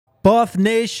Buff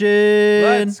Nation.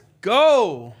 Let's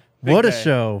go. What a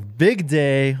show. Big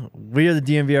day. We are the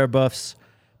DMVR Buffs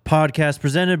podcast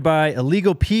presented by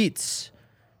Illegal Pete's.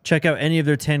 Check out any of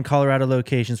their 10 Colorado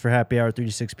locations for happy hour, 3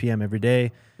 to 6 p.m. every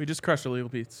day. We just crushed Illegal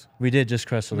Pete's. We did just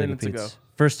crush Illegal Minutes Pete's. ago.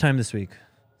 First time this week.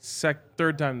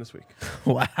 Third time this week.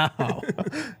 Wow.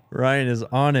 Ryan is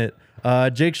on it.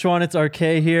 Jake Schwanitz,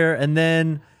 RK here. And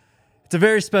then it's a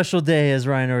very special day, as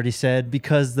Ryan already said,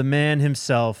 because the man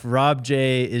himself, Rob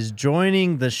J, is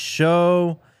joining the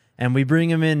show, and we bring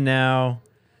him in now.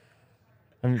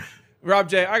 Rob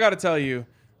J, I got to tell you,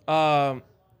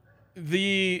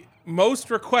 the most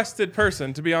requested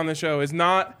person to be on the show is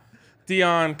not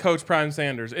Dion Coach Prime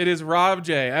Sanders. It is Rob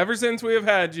J. Ever since we have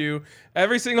had you,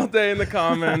 every single day in the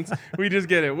comments, we just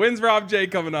get it. When's Rob J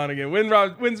coming on again?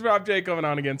 When's Rob J coming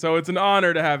on again? So it's an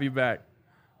honor to have you back.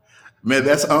 Man,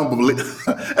 that's unbelievable.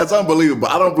 That's unbelievable.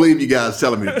 I don't believe you guys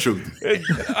telling me the truth.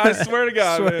 I swear to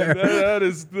God, man, that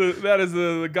is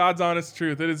the God's honest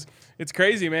truth. It's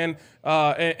crazy, man.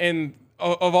 And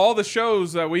of all the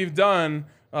shows that we've done,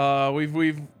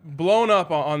 we've blown up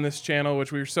on this channel,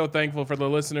 which we're so thankful for the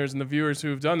listeners and the viewers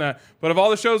who've done that. But of all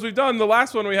the shows we've done, the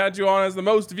last one we had you on has the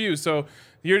most views. So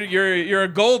you're a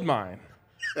gold mine.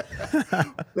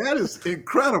 That is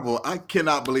incredible. I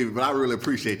cannot believe it, but I really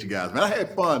appreciate you guys, man. I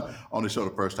had fun on the show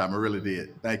the first time. I really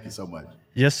did. Thank you so much.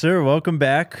 Yes, sir. Welcome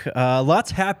back.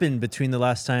 Lots happened between the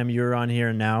last time you were on here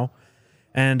and now.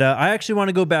 And I actually want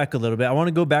to go back a little bit. I want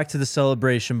to go back to the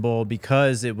Celebration Bowl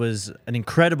because it was an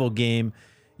incredible game.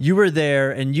 You were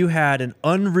there, and you had an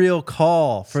unreal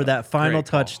call for that final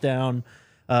touchdown.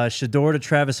 Shador to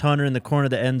Travis Hunter in the corner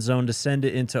of the end zone to send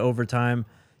it into overtime,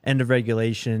 end of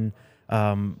regulation.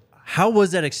 How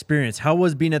was that experience? How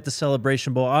was being at the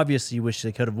Celebration Bowl? Obviously, you wish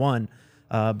they could have won.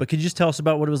 But could you just tell us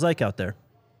about what it was like out there?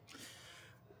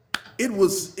 It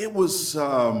was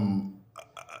kind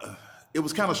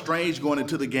of strange going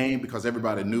into the game because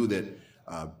everybody knew that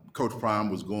Coach Prime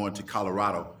was going to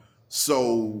Colorado.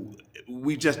 So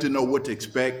we just didn't know what to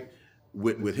expect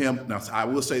with him. Now, I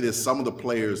will say this, some of the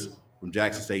players from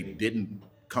Jackson State didn't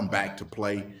come back to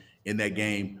play in that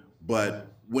game, but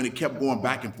when it kept going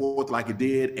back and forth like it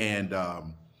did, and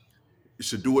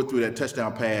Shador threw that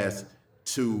touchdown pass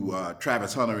to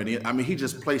Travis Hunter, and he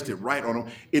just placed it right on him.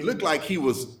 It looked like he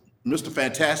was Mr.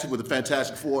 Fantastic with the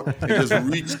Fantastic Four and just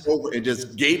reached over and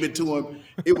just gave it to him.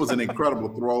 It was an incredible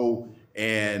throw,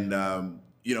 and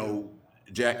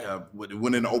Jack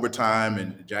went into overtime,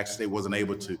 and Jackson State wasn't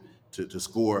able to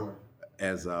score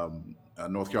as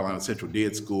North Carolina Central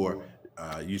did score.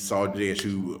 You saw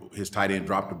JSU, his tight end,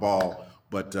 dropped the ball.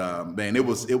 But, man, it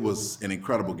was an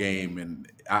incredible game, and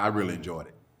I really enjoyed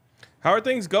it. How are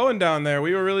things going down there?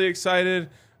 We were really excited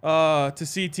to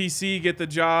see TC get the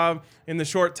job in the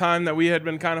short time that we had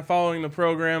been kind of following the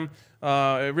program.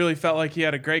 It really felt like he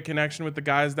had a great connection with the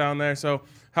guys down there. So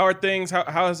how are things?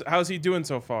 How's he doing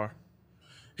so far?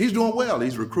 He's doing well.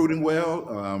 He's recruiting well.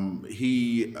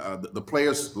 The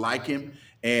players like him.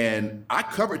 And I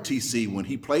covered TC when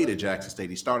he played at Jackson State.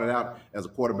 He started out as a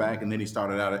quarterback, and then he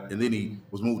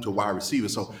was moved to a wide receiver.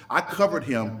 So I covered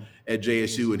him at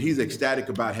JSU, and he's ecstatic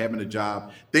about having a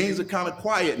job. Things are kind of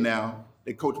quiet now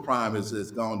that Coach Prime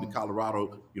has gone to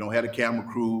Colorado. You don't have a camera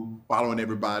crew following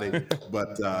everybody,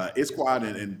 but it's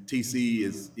quiet. And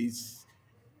TC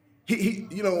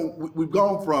we've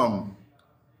gone from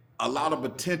a lot of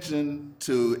attention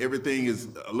to everything is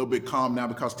a little bit calm now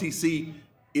because TC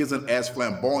isn't as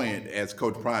flamboyant as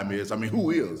Coach Prime is. I mean,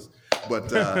 who is? But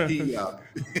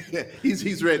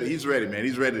he's ready. He's ready, man.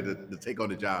 He's ready to take on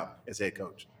the job as head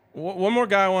coach. One more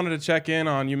guy I wanted to check in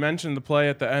on. You mentioned the play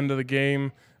at the end of the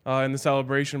game in the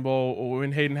Celebration Bowl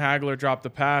when Hayden Hagler dropped the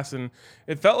pass, and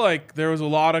it felt like there was a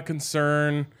lot of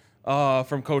concern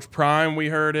from Coach Prime. We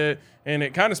heard it, and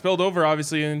it kind of spilled over,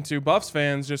 obviously, into Buffs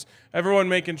fans, just everyone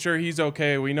making sure he's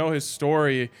okay. We know his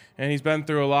story, and he's been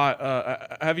through a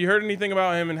lot. Have you heard anything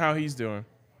about him and how he's doing?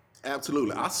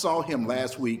 Absolutely. I saw him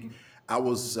last week. I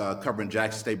was covering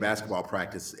Jackson State basketball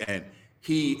practice, and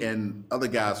he and other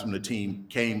guys from the team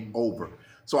came over.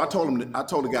 So I told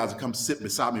the guys to come sit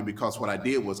beside me because what I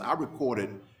did was I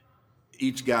recorded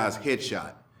each guy's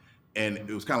headshot. And it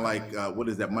was kind of like, what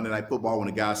is that, Monday Night Football, when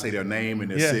the guys say their name and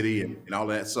their city and all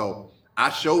that. So I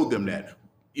showed them that.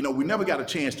 We never got a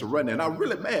chance to run that. And I was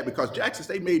really mad because Jackson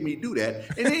State made me do that,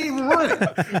 and they didn't even run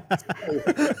it.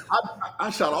 So I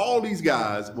shot all these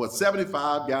guys,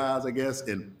 75 guys, I guess.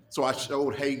 And so I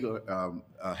showed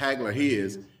Hagler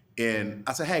his. And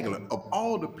I said, Hagler, of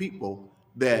all the people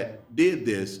that did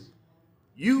this,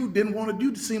 you didn't want to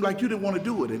do it. It seemed like you didn't want to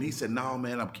do it. And he said, no,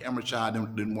 man, I'm camera shy. I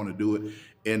didn't want to do it.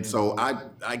 And so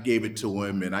I gave it to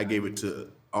him, and I gave it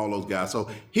to all those guys. So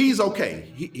he's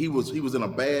okay. He was in a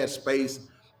bad space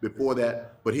before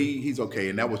that, but he's okay,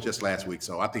 and that was just last week.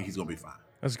 So I think he's gonna be fine.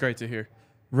 That's great to hear.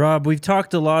 Rob, we've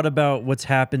talked a lot about what's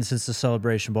happened since the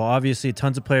Celebration Bowl. Obviously,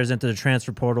 tons of players entered the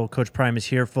transfer portal. Coach Prime is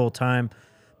here full time.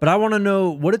 But I want to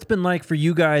know what it's been like for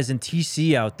you guys in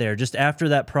TC out there, just after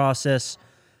that process,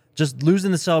 just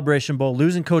losing the Celebration Bowl,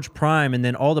 losing Coach Prime, and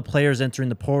then all the players entering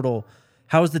the portal.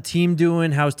 How's the team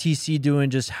doing? How's TC doing?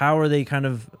 Just how are they kind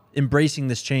of embracing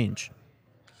this change?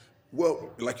 Well,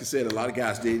 like you said, a lot of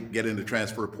guys did get in the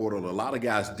transfer portal. A lot of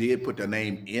guys did put their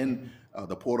name in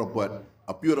the portal, but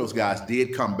a few of those guys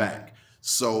did come back.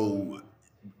 So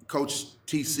Coach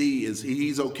TC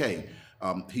he's okay.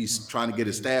 He's trying to get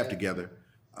his staff together.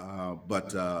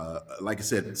 But like I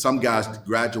said, some guys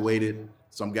graduated,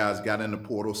 some guys got in the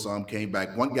portal, some came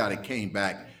back. One guy that came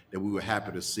back that we were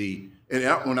happy to see, and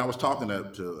when I was talking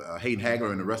to Hayden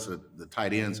Hagler and the rest of the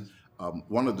tight ends,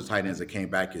 one of the tight ends that came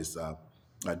back is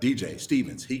DJ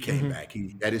Stevens. He came back.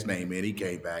 He had his name in. He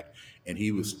came back, and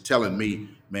he was telling me,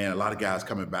 man, a lot of guys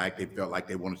coming back, they felt like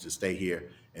they wanted to stay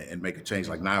here and make a change.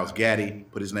 Like Niles Gaddy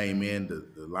put his name in, the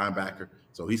linebacker.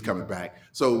 So he's coming back.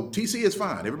 So TC is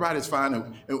fine. Everybody's fine.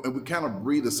 And we kind of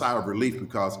breathe a sigh of relief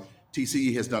because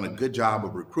TC has done a good job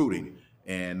of recruiting.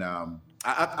 And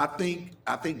I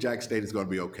think Jack State is going to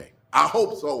be okay. I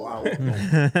hope so.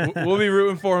 We'll be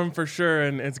rooting for him for sure.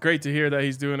 And it's great to hear that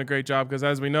he's doing a great job because,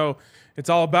 as we know, it's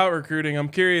all about recruiting. I'm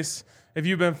curious if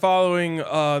you've been following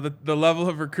the level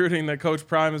of recruiting that Coach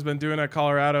Prime has been doing at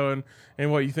Colorado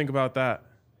and what you think about that.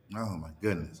 Oh, my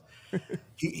goodness.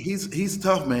 He's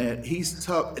tough, man. He's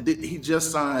tough. He just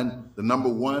signed the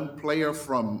 #1 player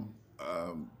from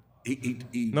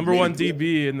number one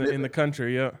DB in the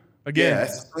country. Yeah, again, yeah,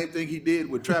 that's the same thing he did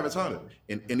with Travis Hunter,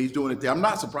 and he's doing it there. I'm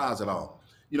not surprised at all.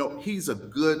 You know, he's a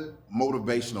good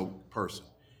motivational person.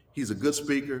 He's a good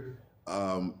speaker.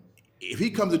 If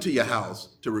he comes into your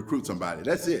house to recruit somebody,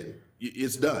 that's it.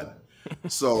 It's done.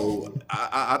 So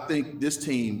I think this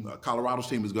team, Colorado's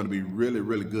team, is going to be really,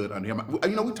 really good under him.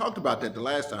 You know, we talked about that the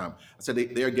last time. I said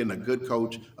they're getting a good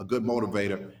coach, a good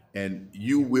motivator, and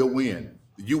you will win.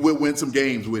 You will win some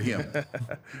games with him.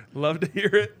 Love to hear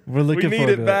it. We're looking we need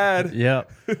forward it to bad.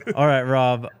 Yep. All right,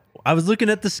 Rob. I was looking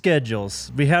at the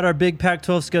schedules. We had our big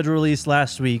Pac-12 schedule released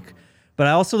last week, but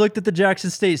I also looked at the Jackson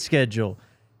State schedule.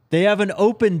 They have an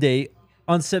open date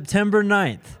on September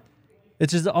 9th,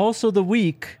 which is also the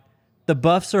week the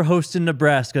Buffs are hosting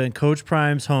Nebraska in Coach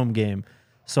Prime's home game.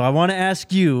 So I want to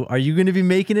ask you, are you going to be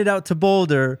making it out to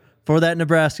Boulder for that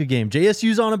Nebraska game?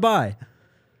 JSU's on a bye.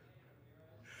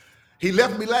 He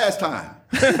left me last time.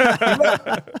 He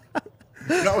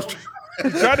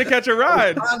tried to catch a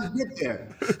ride. I was trying to get there.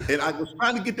 And I was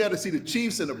trying to get there to see the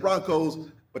Chiefs and the Broncos,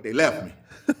 but they left me.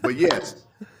 But yes,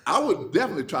 I would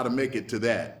definitely try to make it to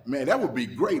that. Man, that would be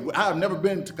great. I've never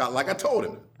been to, like I told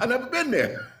him, I've never been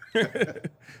there.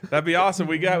 That'd be awesome.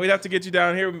 We'd have to get you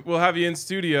down here. We'll have you in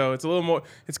studio. It's a little more.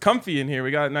 It's comfy in here.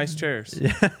 We got nice chairs.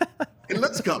 Yeah. It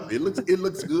looks comfy. It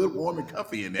looks good, warm, and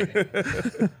comfy in there. But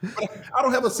I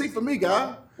don't have a seat for me,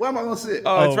 guy. Where am I going to sit?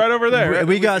 Oh, it's right over there. Right?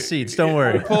 We got seats. Don't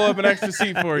worry. We'll pull up an extra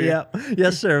seat for you. Yeah.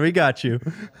 Yes, sir. We got you.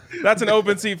 That's an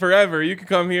open seat forever. You can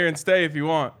come here and stay if you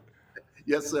want.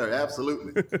 Yes, sir.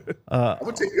 Absolutely. I'm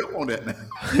going to take you up on that now.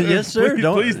 Yes, sir.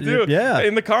 Please do. Yeah.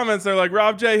 In the comments, they're like,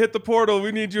 Rob J, hit the portal.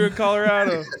 We need you in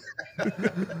Colorado.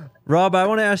 Rob, I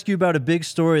want to ask you about a big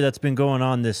story that's been going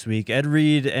on this week. Ed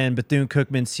Reed and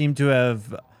Bethune-Cookman seem to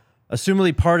have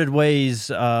assumably parted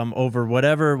ways over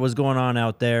whatever was going on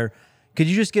out there. Could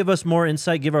you just give us more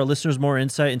insight, give our listeners more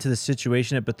insight into the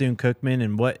situation at Bethune-Cookman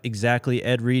and what exactly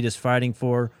Ed Reed is fighting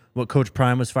for, what Coach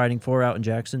Prime was fighting for out in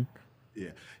Jackson? Yeah.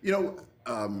 You know,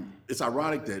 it's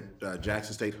ironic that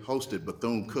Jackson State hosted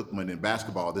Bethune-Cookman in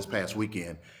basketball this past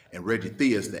weekend, and Reggie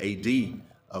Theus, the AD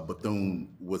of Bethune,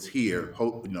 was here,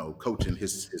 coaching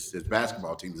his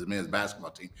basketball team, his men's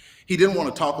basketball team. He didn't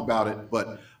want to talk about it,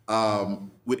 but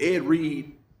with Ed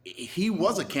Reed, he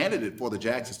was a candidate for the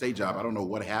Jackson State job. I don't know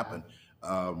what happened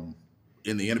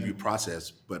in the interview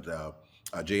process, but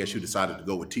JSU decided to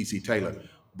go with T.C. Taylor.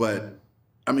 But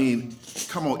I mean,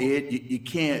 come on, Ed,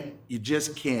 you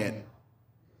just can't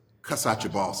cuss out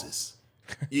your bosses.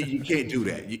 You can't do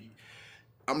that.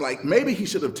 I'm like, maybe he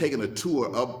should have taken a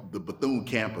tour of the Bethune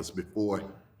campus before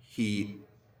he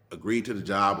agreed to the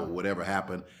job or whatever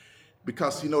happened,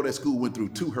 because that school went through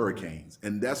 2 hurricanes,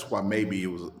 and that's why maybe it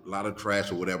was a lot of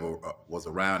trash or whatever was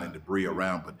around and debris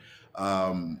around. But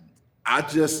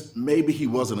maybe he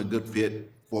wasn't a good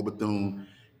fit for Bethune.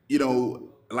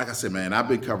 Like I said, man, I've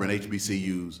been covering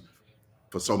HBCUs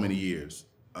for so many years.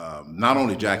 Not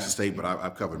only Jackson State, but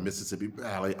I've covered Mississippi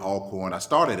Valley, Alcorn. I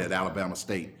started at Alabama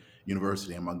State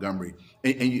University in Montgomery,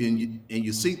 and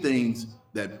you see things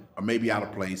that are maybe out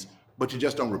of place, but you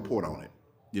just don't report on it,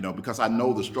 because I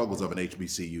know the struggles of an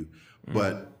HBCU,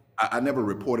 but I never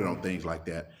reported on things like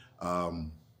that.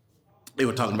 They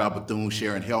were talking about Bethune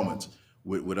sharing helmets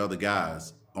with other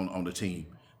guys on the team.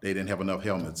 They didn't have enough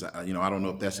helmets. I don't know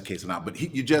if that's the case or not, but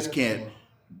you just can't.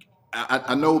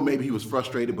 I know maybe he was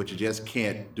frustrated, but you just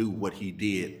can't do what he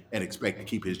did and expect to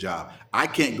keep his job. I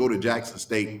can't go to Jackson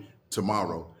State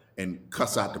tomorrow and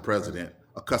cuss out the president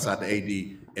or cuss out the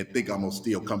AD and think I'm gonna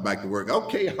still come back to work.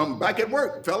 Okay, I'm back at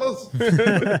work, fellas.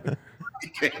 You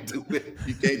can't do it.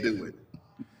 You can't do it.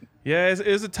 Yeah,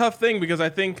 it's a tough thing because I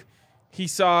think he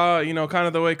saw, kind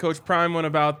of the way Coach Prime went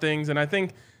about things, and I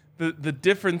think the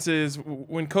difference is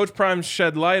when Coach Prime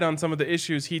shed light on some of the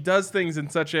issues, he does things in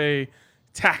such a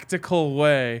tactical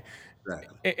way.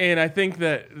 Exactly. And I think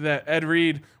that Ed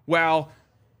Reed, while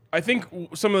I think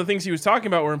some of the things he was talking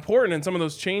about were important and some of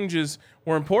those changes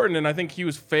were important, and I think he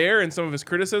was fair in some of his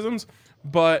criticisms,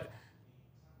 but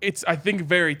it's, I think,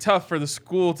 very tough for the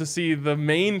school to see the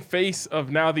main face of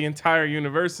now the entire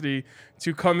university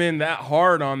to come in that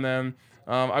hard on them.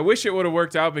 I wish it would have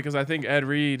worked out because I think Ed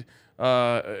Reed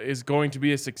is going to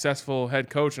be a successful head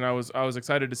coach, and I was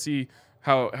excited to see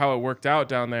how it worked out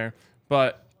down there.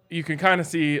 But you can kind of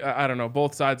see, I don't know,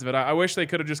 both sides of it. I wish they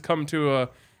could have just come to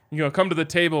the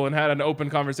table and had an open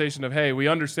conversation of, hey, we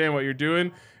understand what you're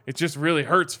doing. It just really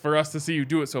hurts for us to see you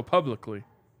do it so publicly.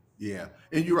 Yeah,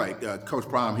 and you're right, Coach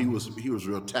Prime. He was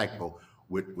real tactful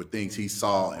with things he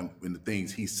saw and the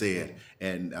things he said,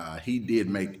 and he did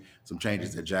make some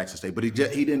changes at Jackson State, but he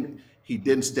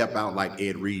didn't step out like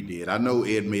Ed Reed did. I know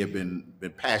Ed may have been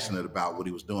passionate about what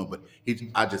he was doing, but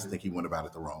I just think he went about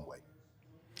it the wrong way.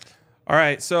 All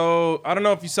right, so I don't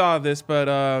know if you saw this,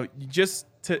 but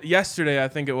yesterday, I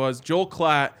think it was, Joel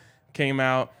Klatt came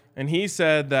out, and he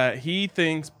said that he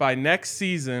thinks by next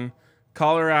season,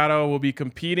 Colorado will be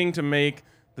competing to make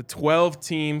the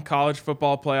 12-team college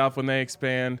football playoff when they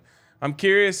expand. I'm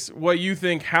curious what you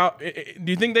think. How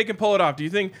do you think they can pull it off? Do you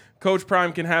think Coach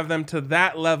Prime can have them to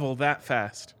that level that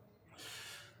fast?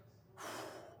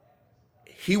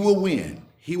 He will win.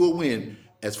 He will win.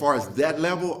 As far as that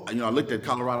level, I looked at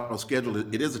Colorado's schedule.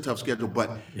 It is a tough schedule,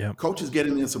 but Coach is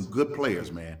getting in some good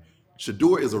players, man.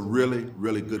 Shador is a really,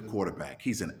 really good quarterback.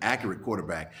 He's an accurate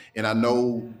quarterback. And I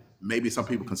know maybe some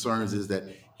people's concerns is that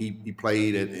he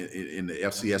played in the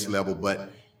FCS level,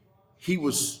 but he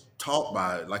was taught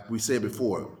by, like we said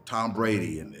before, Tom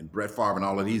Brady and Brett Favre and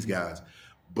all of these guys.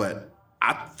 But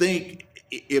I think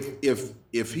if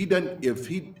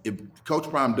Coach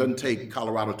Prime doesn't take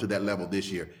Colorado to that level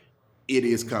this year, it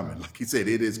is coming. Like he said,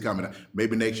 it is coming.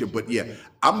 Maybe next year, but yeah,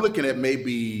 I'm looking at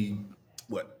maybe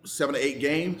 7 to 8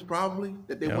 games probably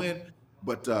that they win.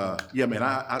 But yeah, man,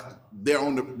 they're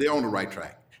on the right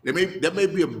track. That may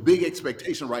be a big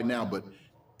expectation right now, but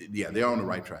yeah, they're on the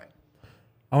right track.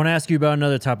 I want to ask you about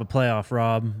another type of playoff,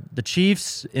 Rob. The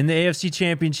Chiefs in the AFC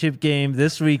Championship game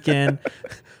this weekend.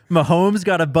 Mahomes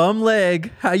got a bum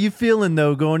leg. How you feeling,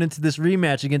 though, going into this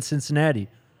rematch against Cincinnati?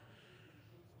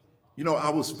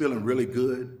 I was feeling really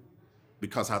good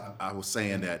because I was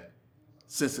saying that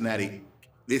Cincinnati,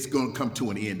 it's going to come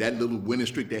to an end. That little winning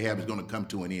streak they have is going to come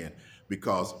to an end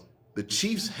because the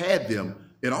Chiefs had them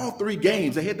in all 3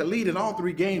 games. They had the lead in all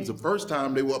 3 games. The first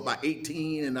time they were up by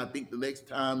 18, and I think the next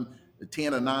time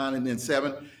 10 or 9 and then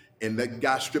 7, and that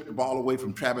guy stripped the ball away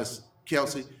from Travis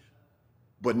Kelce.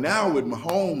 But now with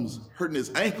Mahomes hurting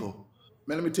his ankle,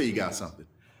 man, let me tell you guys something.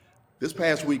 This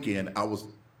past weekend, I was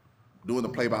doing the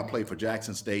play-by-play for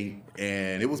Jackson State,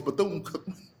 and it was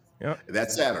Bethune-Cookman. Yep.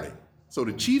 That Saturday. So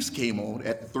the Chiefs came on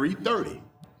at 3:30.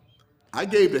 I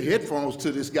gave the headphones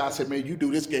to this guy. I said, man, you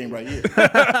do this game right here.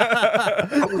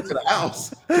 I went to the house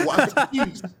to watch the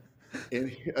Chiefs.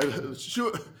 And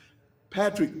sure,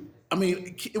 Patrick, I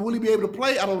mean, will he be able to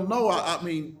play? I don't know. I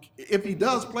mean, if he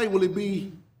does play, will it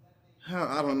be?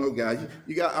 I don't know, guys.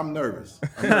 I'm nervous.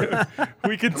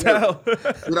 We can tell.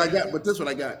 But this one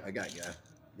I got, guys.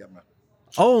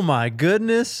 Oh my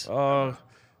goodness! Oh,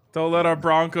 don't let our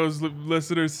Broncos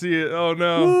listeners see it. Oh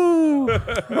no!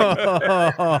 but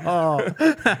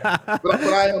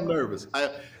I am nervous.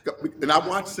 And I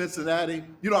watched Cincinnati.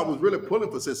 I was really pulling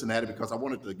for Cincinnati because I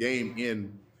wanted the game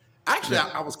in. Actually,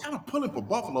 I was kind of pulling for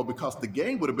Buffalo because the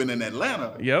game would have been in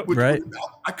Atlanta. Yep. Right.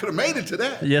 I could have made it to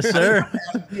that. Yes, sir.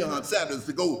 I didn't have on Saturdays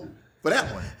to go for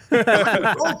that one.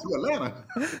 I go to Atlanta.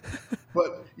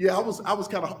 But yeah, I was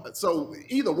kind of, so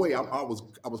either way, I was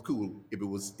cool.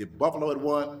 If Buffalo had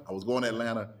won, I was going to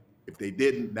Atlanta. If they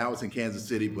didn't, now it's in Kansas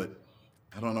City. But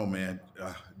I don't know, man.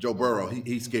 Joe Burrow,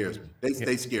 he scares me.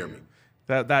 They scare me.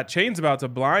 That chain's about to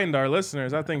blind our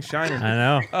listeners. That thing's shining. I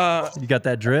know. You got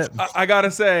that drip. I gotta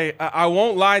say, I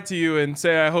won't lie to you and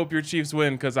say I hope your Chiefs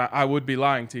win, because I would be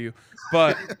lying to you.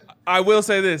 But I will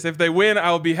say this: if they win,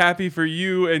 I will be happy for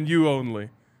you and you only.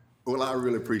 Well, I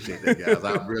really appreciate that, guys.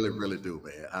 I really, really do,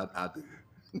 man. I do.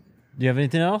 Do you have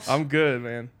anything else? I'm good,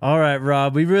 man. All right,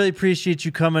 Rob. We really appreciate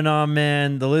you coming on,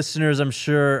 man. The listeners, I'm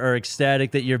sure, are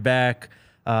ecstatic that you're back.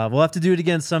 We'll have to do it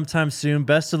again sometime soon.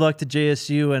 Best of luck to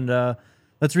JSU, and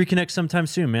let's reconnect sometime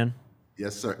soon, man.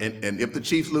 Yes, sir. And if the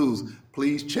Chiefs lose,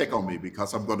 please check on me,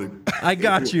 because I'm going to. I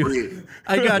got you.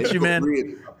 I got you, man.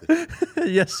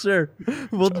 Yes, sir.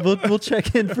 We'll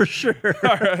check in for sure.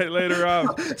 All right, later,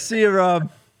 Rob. See you,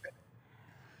 Rob.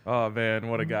 Oh man,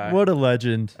 what a guy! What a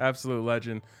legend! Absolute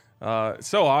legend.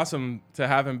 So awesome to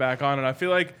have him back on, and I feel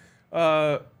like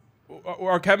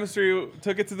our chemistry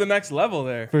took it to the next level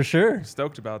there. For sure.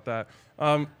 Stoked about that.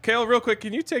 Kale, real quick,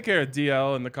 can you take care of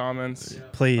DL in the comments?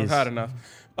 Please. I've had enough.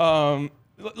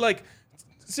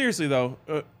 Seriously though,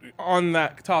 on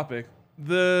that topic,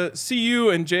 the CU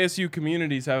and JSU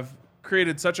communities have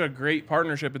created such a great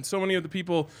partnership, and so many of the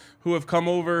people who have come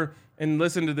over and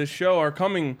listened to this show are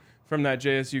coming from that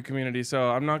JSU community.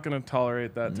 So I'm not going to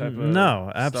tolerate that type of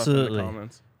stuff absolutely. in the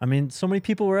comments. I mean, so many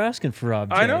people were asking for Rob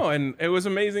J. I know, and it was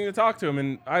amazing to talk to him,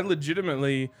 and I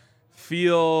legitimately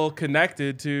feel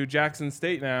connected to Jackson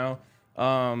State now,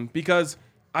 because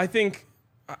I think,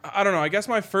 I don't know, I guess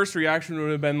my first reaction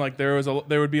would have been like there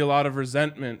would be a lot of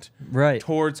resentment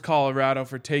towards Colorado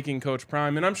for taking Coach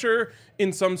Prime, and I'm sure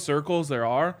in some circles there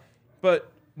are, but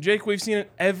Jake, we've seen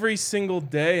it every single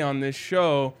day on this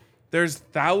show. There's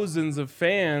thousands of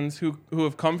fans who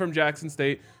have come from Jackson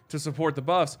State to support the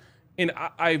Buffs. And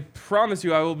I promise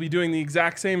you, I will be doing the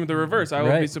exact same with the reverse. I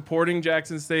will be supporting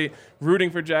Jackson State, rooting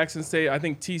for Jackson State. I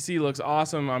think TC looks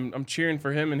awesome. I'm cheering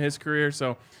for him and his career.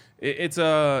 So it's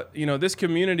this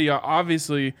community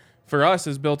obviously for us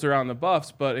is built around the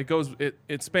Buffs, but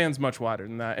it spans much wider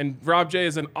than that. And Rob J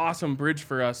is an awesome bridge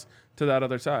for us to that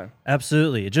other side.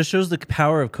 Absolutely. It just shows the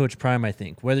power of Coach Prime, I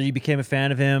think. Whether you became a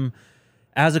fan of him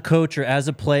as a coach or as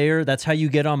a player, that's how you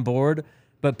get on board.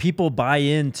 But people buy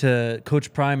into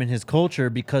Coach Prime and his culture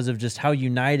because of just how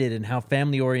united and how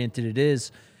family-oriented it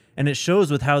is. And it shows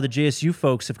with how the JSU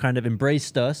folks have kind of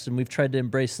embraced us, and we've tried to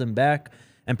embrace them back.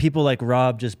 And people like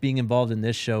Rob just being involved in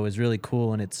this show is really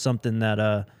cool, and it's something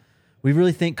that we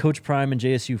really thank Coach Prime and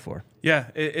JSU for.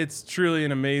 Yeah, it's truly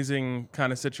an amazing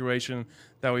kind of situation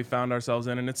that we found ourselves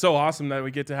in. And it's so awesome that we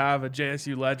get to have a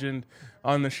JSU legend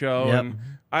on the show. Yep. And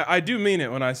I do mean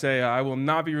it when I say I will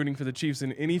not be rooting for the Chiefs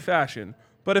in any fashion.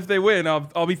 But if they win,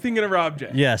 I'll be thinking of Rob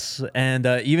J. Yes, and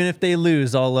even if they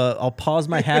lose, I'll pause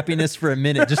my happiness for a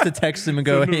minute just to text him and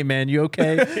go, "Hey, man, you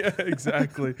okay?" Yeah,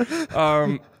 exactly.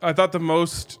 I thought the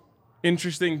most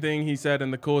interesting thing he said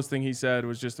and the coolest thing he said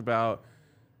was just about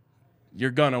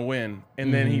you're gonna win,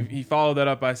 and then he followed that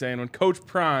up by saying, "When Coach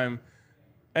Prime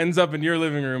ends up in your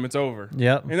living room, it's over."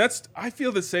 Yep. And I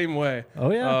feel the same way.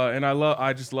 Oh yeah. And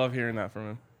I just love hearing that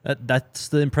from him. That's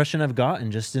the impression I've gotten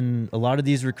just in a lot of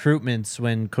these recruitments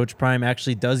when Coach Prime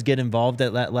actually does get involved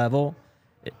at that level.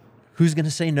 Who's going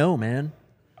to say no, man?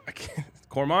 I can't.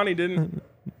 Cormani didn't.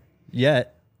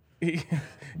 Yet.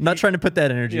 Not trying to put that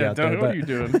energy out there. What are you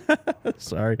doing?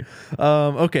 Sorry.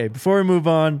 Okay, before we move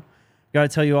on, got to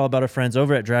tell you all about our friends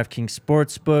over at DraftKings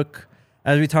Sportsbook.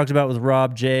 As we talked about with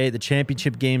Rob J, the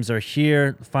championship games are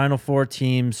here. Final four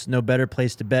teams, no better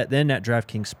place to bet than at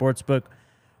DraftKings Sportsbook,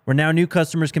 where now new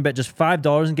customers can bet just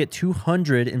 $5 and get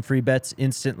 $200 in free bets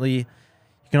instantly.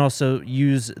 You can also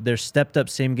use their stepped-up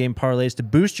same-game parlays to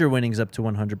boost your winnings up to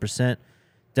 100%.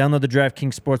 Download the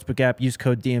DraftKings Sportsbook app. Use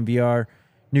code DMVR.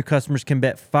 New customers can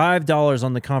bet $5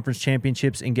 on the conference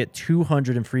championships and get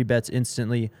 $200 in free bets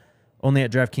instantly. Only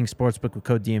at DraftKings Sportsbook with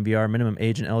code DMVR. Minimum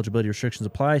age and eligibility restrictions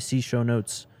apply. See show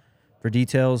notes for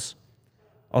details.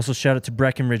 Also, shout out to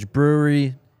Breckenridge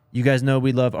Brewery. You guys know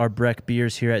we love our Breck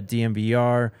beers here at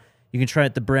DMVR. You can try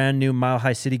out the brand new Mile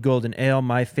High City Golden Ale,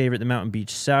 my favorite, the Mountain Beach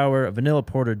Sour, a Vanilla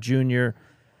Porter Jr. You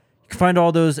can find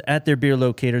all those at their beer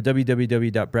locator,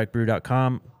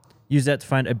 www.breckbrew.com. Use that to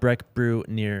find a Breck brew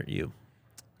near you.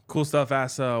 Cool stuff.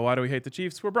 Asks, why do we hate the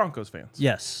Chiefs? We're Broncos fans.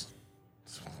 Yes.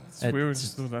 That's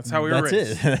how we were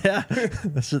raised. It. Yeah.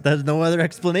 There's no other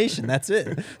explanation. That's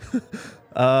it.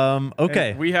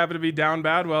 Okay. And we happen to be down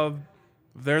bad. Well,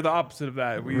 they're the opposite of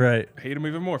that. We hate them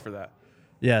even more for that.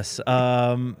 Yes.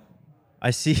 I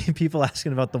see people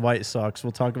asking about the White Sox.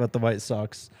 We'll talk about the White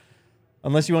Sox.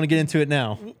 Unless you want to get into it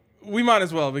now. We might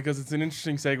as well, because it's an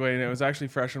interesting segue, and it was actually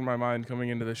fresh in my mind coming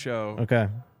into the show. Okay.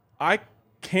 I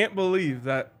can't believe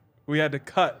that we had to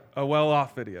cut a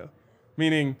well-off video.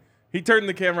 Meaning, he turned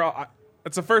the camera off.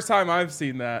 It's the first time I've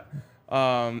seen that,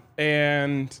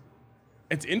 and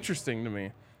it's interesting to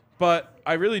me. But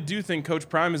I really do think Coach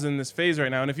Prime is in this phase right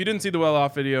now. And if you didn't see the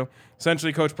well-off video,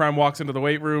 essentially Coach Prime walks into the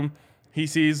weight room. He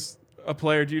sees a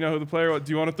player. Do you know who the player was?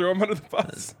 Do you want to throw him under the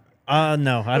bus?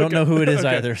 No, I don't know who it is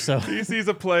either. So he sees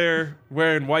a player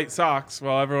wearing white socks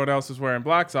while everyone else is wearing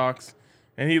black socks.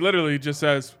 And he literally just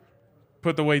says,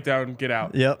 put the weight down and get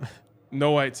out. Yep. No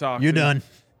white socks. You're done.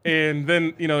 And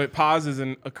then, it pauses,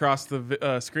 and across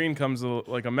the screen comes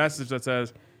a message that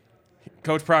says,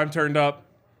 Coach Prime turned up.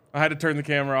 I had to turn the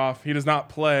camera off. He does not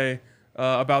play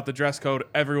about the dress code.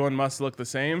 Everyone must look the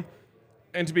same.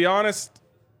 And to be honest,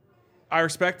 I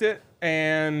respect it.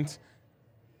 And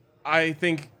I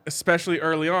think, especially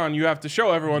early on, you have to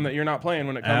show everyone that you're not playing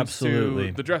when it comes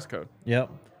to the dress code.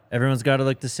 Yep. Everyone's got to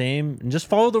look the same and just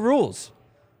follow the rules.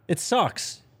 It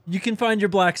sucks. You can find your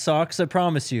black socks, I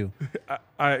promise you.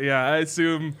 I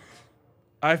assume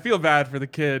I feel bad for the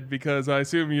kid because I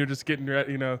assume you're just getting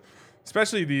ready,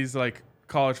 especially these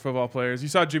college football players. You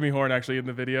saw Jimmy Horn actually in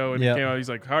the video, and he came out. He's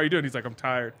like, "How are you doing?" He's like, "I'm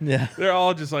tired." Yeah, they're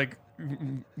all just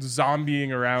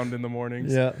zombieing around in the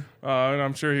mornings. Yeah, and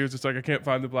I'm sure he was just like, "I can't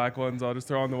find the black ones. I'll just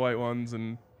throw on the white ones,"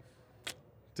 and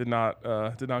did not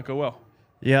go well.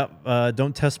 Yep.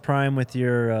 Don't test Prime with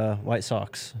your white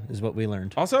socks is what we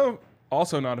learned.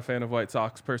 Also not a fan of white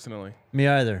socks personally. Me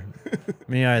either.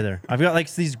 Me either. I've got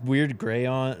these weird gray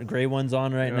ones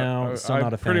on right now. Still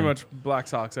not a fan. Pretty much black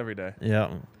socks every day.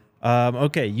 Yeah.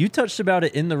 Okay, you touched about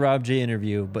it in the Rob J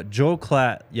interview, but Joel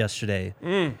Klatt yesterday.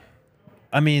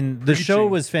 I mean, the show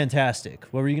was fantastic.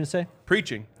 What were you going to say?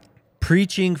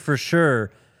 Preaching for sure.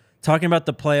 Talking about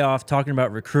the playoff, talking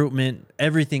about recruitment,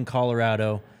 everything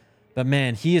Colorado. But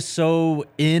man, he is so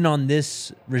in on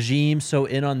this regime, so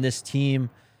in on this team.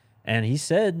 And he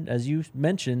said, as you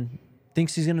mentioned,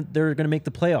 thinks they're gonna make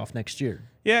the playoff next year.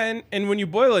 Yeah, and when you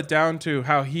boil it down to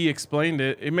how he explained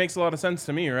it, it makes a lot of sense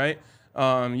to me, right?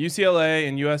 UCLA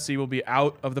and USC will be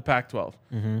out of the Pac-12.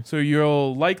 Mm-hmm. So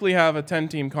you'll likely have a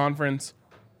 10-team conference,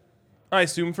 I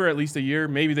assume, for at least a year.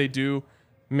 Maybe they do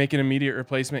make an immediate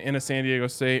replacement in a San Diego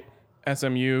State,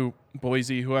 SMU,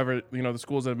 Boise, whoever, the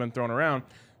schools that have been thrown around.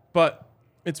 But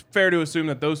it's fair to assume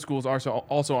that those schools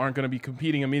also aren't going to be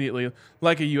competing immediately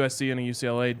like a USC and a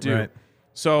UCLA do. Right.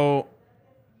 So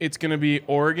it's going to be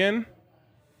Oregon,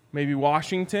 maybe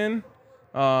Washington.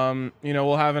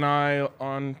 We'll have an eye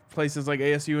on places like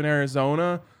ASU and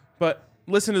Arizona. But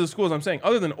listen to the schools I'm saying.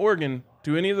 Other than Oregon,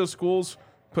 do any of those schools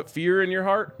put fear in your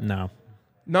heart? No.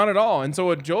 Not at all. And so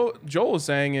what Joel is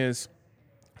saying is,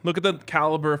 look at the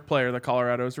caliber of player that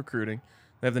Colorado is recruiting.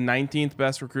 They have the 19th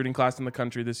best recruiting class in the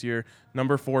country this year,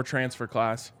 number 4 transfer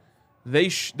class.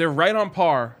 They're right on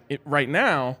par right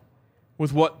now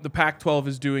with what the Pac-12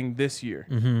 is doing this year.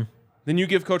 Mm-hmm. Then you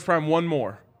give Coach Prime one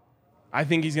more. I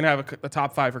think he's going to have a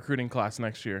top 5 recruiting class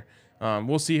next year.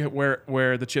 We'll see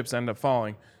where the chips end up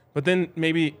falling. But then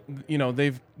maybe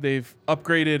they've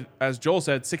upgraded, as Joel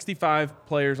said, 65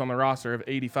 players on the roster of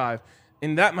 85,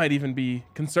 and that might even be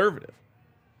conservative.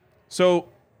 So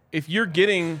if you're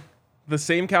getting the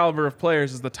same caliber of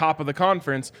players as the top of the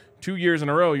conference 2 years in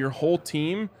a row, your whole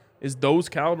team is those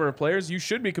caliber of players, you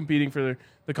should be competing for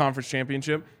the conference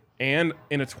championship. And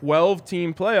in a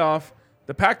 12-team playoff,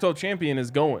 the Pac-12 champion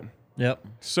is going. Yep.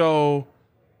 So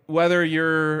whether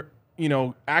you're,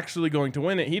 actually going to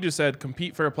win it, he just said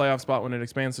compete for a playoff spot when it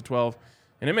expands to 12.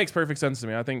 And it makes perfect sense to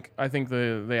me. I think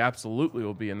they absolutely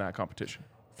will be in that competition.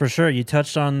 For sure. You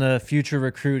touched on the future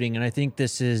recruiting, and I think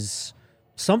this is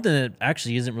something that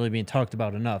actually isn't really being talked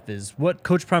about enough, is what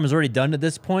Coach Prime has already done to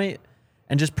this point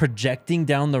and just projecting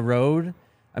down the road.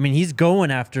 I mean, he's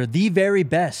going after the very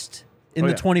best in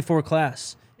the 24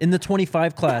 class, in the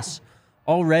 25 class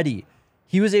already.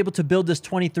 He was able to build this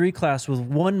 23 class with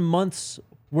 1 month's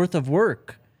worth of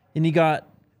work. And he got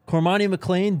Cormani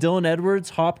McLean, Dylan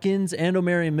Edwards, Hopkins, and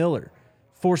Omarion Miller.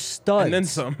 4 studs. And then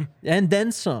some. And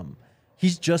then some.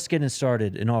 He's just getting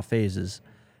started in all phases.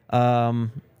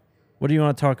 What do you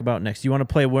want to talk about next? Do you want to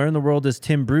play Where in the World is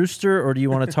Tim Brewster, or do you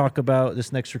want to talk about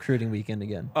this next recruiting weekend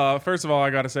again? First of all, I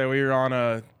got to say we were on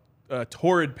a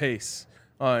torrid pace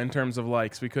in terms of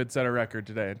likes. We could set a record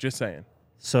today. Just saying.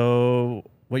 So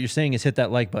what you're saying is hit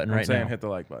that like button right now. I'm saying hit the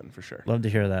like button for sure. Love to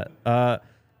hear that.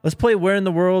 Let's play Where in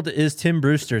the World is Tim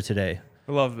Brewster today.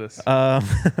 I love this.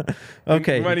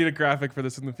 Okay. We might need a graphic for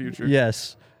this in the future.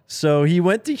 Yes. So he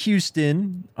went to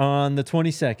Houston on the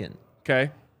 22nd.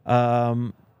 Okay.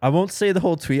 I won't say the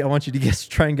whole tweet. I want you to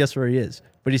try and guess where he is.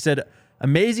 But he said,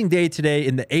 amazing day today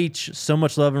in the H. So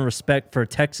much love and respect for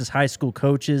Texas high school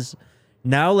coaches.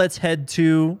 Now let's head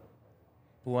to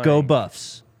Go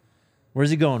Buffs.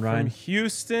 Where's he going, Ryan? From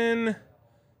Houston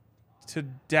to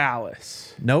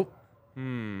Dallas. Nope.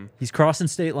 He's crossing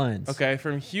state lines. Okay,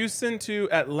 from Houston to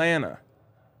Atlanta.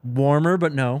 Warmer,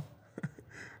 but no.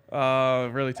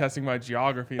 Really testing my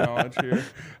geography knowledge here.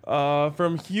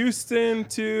 From Houston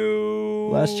to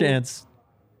Last chance.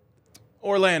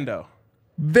 Orlando.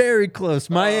 Very close.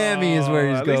 Miami is where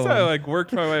he's At going. least I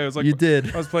worked my way. It was like You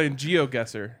did. I was playing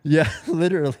GeoGuessr. Yeah,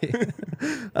 literally.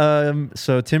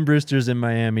 So Tim Brewster's in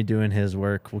Miami doing his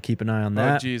work. We'll keep an eye on Oh,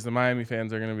 that. geez, the Miami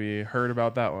fans are going to be hurt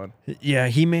about that one. Yeah,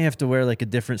 he may have to wear like a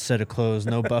different set of clothes.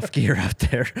 No buff gear out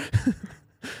there.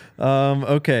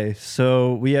 Okay,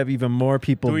 so we have even more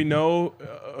people. Do we know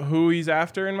who he's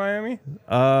after in Miami?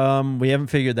 We haven't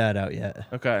figured that out yet.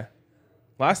 Okay.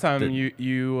 Last time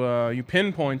you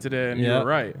pinpointed it and you Yep. were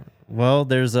right. Well,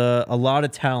 there's a lot of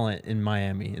talent in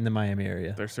Miami, in the Miami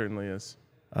area. There certainly is.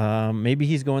 Maybe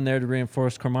he's going there to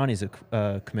reinforce Cormani's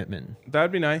commitment.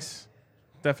 That'd be nice.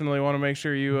 Definitely want to make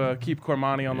sure you keep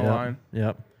Cormani on the line.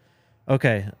 Yep.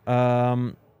 Okay.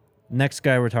 Next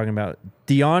guy we're talking about,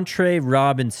 DeAndre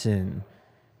Robinson,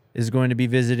 is going to be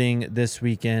visiting this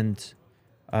weekend.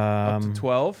 Up to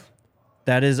 12?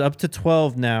 That is up to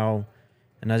 12 now.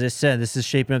 And as I said, this is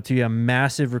shaping up to be a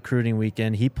massive recruiting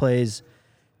weekend. He plays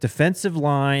defensive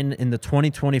line in the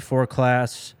 2024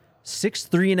 class,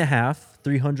 6'3.5",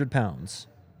 300 pounds.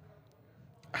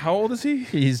 How old is he?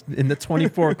 He's in the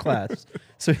 24 class.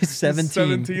 So he's 17.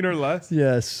 17 or less?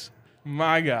 Yes.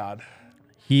 My God.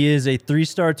 He is a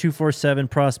 3-star 247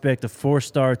 prospect, a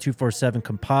 4-star 247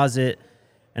 composite,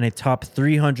 and a top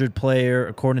 300 player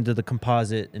according to the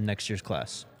composite in next year's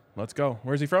class. Let's go.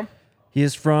 Where's he from? He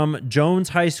is from Jones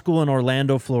High School in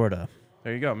Orlando, Florida.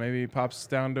 There you go. Maybe he pops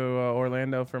down to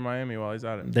Orlando for Miami while he's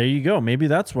at it. There you go. Maybe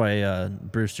that's why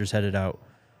Brewster's headed out.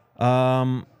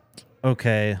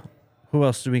 Okay. Who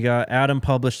else do we got? Adam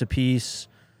published a piece.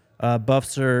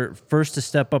 Buffs are first to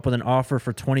step up with an offer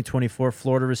for 2024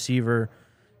 Florida receiver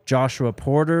Joshua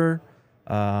Porter.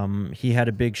 He had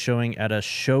a big showing at a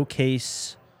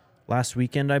showcase last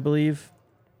weekend, I believe.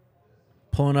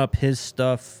 Pulling up his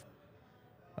stuff.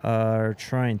 Or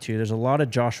trying to. There's a lot of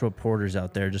Joshua Porters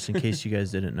out there, just in case you guys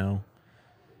didn't know.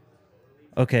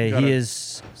 Okay, he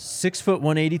is 6 foot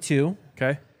 182.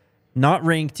 Okay. Not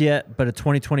ranked yet, but a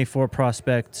 2024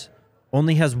 prospect.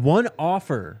 Only has one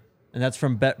offer, and that's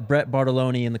from Brett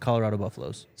Bartoloni in the Colorado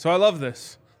Buffaloes. So I love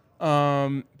this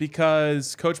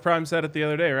because Coach Prime said it the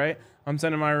other day, right? I'm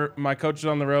sending my coaches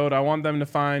on the road. I want them to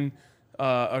find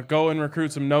go and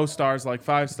recruit some no stars like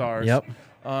 5 stars. Yep.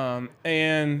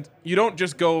 And you don't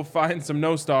just go find some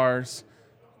no stars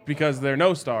because they're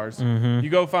no stars. Mm-hmm.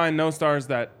 You go find no stars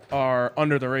that are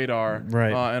under the radar,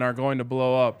 Right. And are going to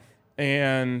blow up.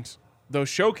 And those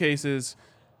showcases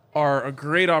are a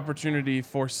great opportunity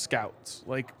for scouts,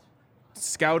 like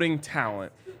scouting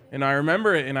talent. And I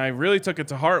remember it, and I really took it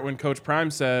to heart when Coach Prime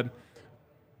said,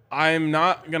 I'm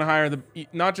not going to hire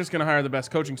not just going to hire the best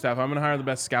coaching staff. I'm going to hire the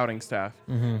best scouting staff.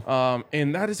 Mm-hmm.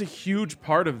 And that is a huge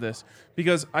part of this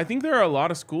because I think there are a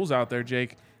lot of schools out there,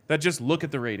 Jake, that just look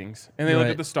at the ratings and they look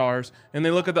Right. at the stars and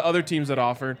they look at the other teams that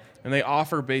offer and they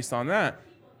offer based on that.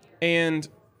 And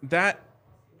that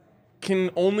can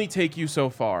only take you so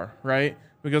far, right?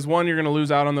 Because one, you're going to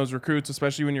lose out on those recruits,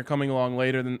 especially when you're coming along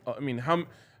later.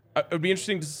 It would be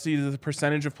interesting to see the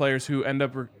percentage of players who end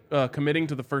up committing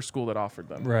to the first school that offered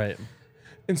them. Right.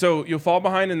 And so you'll fall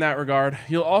behind in that regard.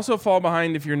 You'll also fall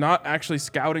behind if you're not actually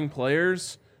scouting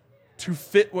players to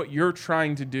fit what you're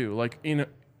trying to do, like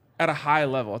at a high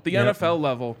level. At the Yep. NFL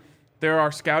level, there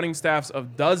are scouting staffs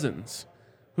of dozens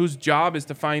whose job is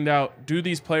to find out, do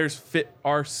these players fit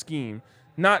our scheme?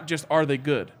 Not just are they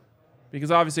good?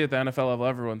 Because obviously at the NFL level,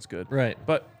 everyone's good. Right.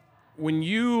 But when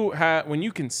you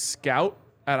can scout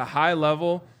at a high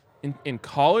level in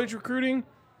college recruiting,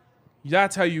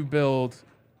 that's how you build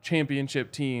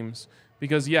championship teams.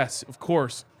 Because yes, of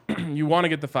course, you want to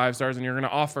get the 5 stars and you're going to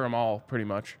offer them all pretty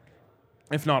much,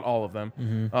 if not all of them.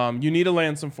 Mm-hmm. You need to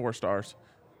land some 4 stars,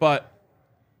 but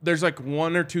there's like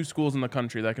 1 or 2 schools in the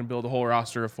country that can build a whole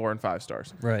roster of 4 and 5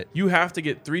 stars. Right. You have to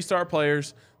get 3-star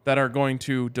players that are going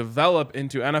to develop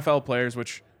into NFL players,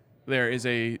 which there is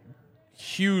a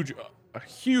huge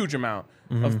amount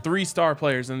of 3-star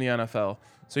players in the NFL.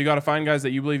 So you got to find guys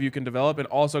that you believe you can develop and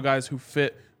also guys who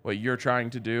fit what you're trying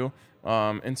to do.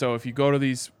 And so if you go to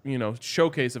these,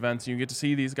 showcase events, you get to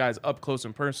see these guys up close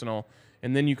and personal,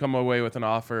 and then you come away with an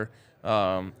offer.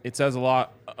 It says a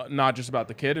lot, not just about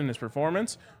the kid and his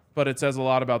performance, but it says a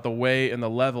lot about the way and the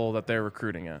level that they're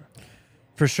recruiting at.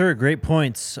 For sure. Great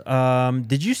points.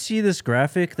 Did you see this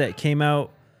graphic that came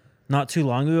out not too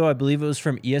long ago? I believe it was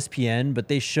from ESPN, but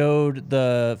they showed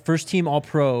the first team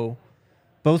All-Pro,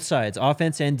 both sides,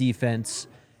 offense and defense,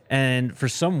 And for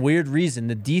some weird reason,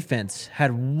 the defense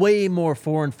had way more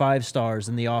 4 and 5 stars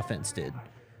than the offense did.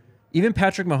 Even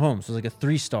Patrick Mahomes was like a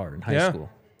 3-star in high school.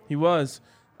 He was.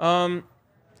 I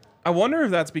wonder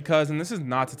if that's because, and this is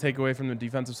not to take away from the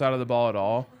defensive side of the ball at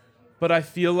all, but I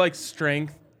feel like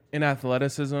strength and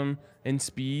athleticism and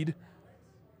speed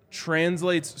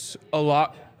translates a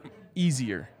lot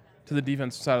easier to the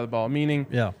defensive side of the ball. Meaning,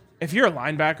 if you're a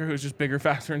linebacker who's just bigger,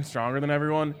 faster, and stronger than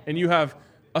everyone, and you have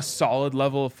a solid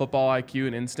level of football IQ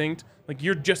and instinct, like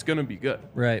you're just going to be good.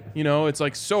 Right. You know, it's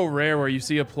like so rare where you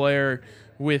see a player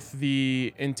with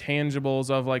the intangibles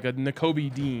of like a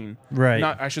Nakobe Dean. Right.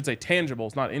 I should say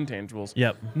tangibles, not intangibles.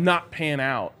 Yep. Not pan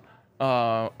out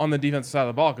on the defensive side of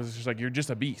the ball because it's just like you're just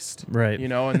a beast. Right. You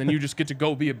know, and then you just get to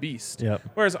go be a beast. Yep.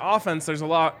 Whereas offense, there's a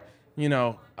lot, you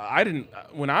know,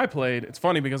 when I played, it's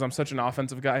funny because I'm such an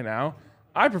offensive guy now.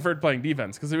 I preferred playing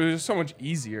defense because it was just so much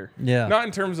easier. Yeah. Not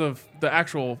in terms of the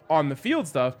actual on the field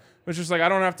stuff, but it's just like I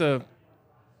don't have to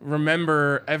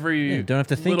remember every you don't have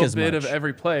to think little as bit much. of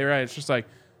every play, right? It's just like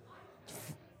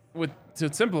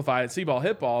to simplify it, see ball,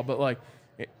 hit ball, but like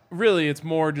really it's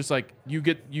more just like you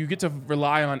get to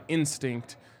rely on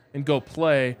instinct and go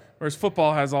play, whereas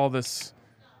football has all this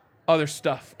other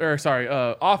stuff,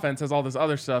 offense has all this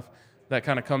other stuff that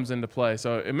kind of comes into play.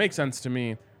 So it makes sense to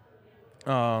me.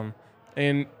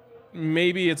 And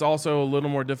maybe it's also a little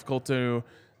more difficult to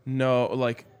know,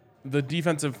 like the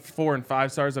defensive 4 and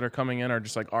 5 stars that are coming in are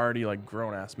just like already like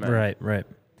grown ass men. Right.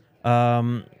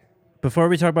 Before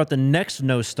we talk about the next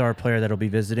no-star player that'll be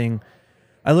visiting,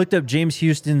 I looked up James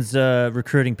Houston's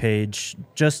recruiting page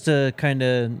just to kind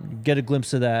of get a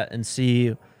glimpse of that and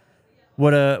see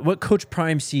what Coach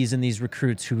Prime sees in these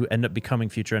recruits who end up becoming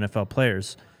future NFL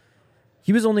players.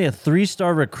 He was only a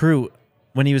 3-star recruit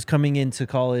when he was coming into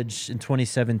college in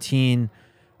 2017.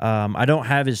 I don't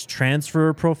have his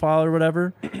transfer profile or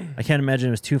whatever. I can't imagine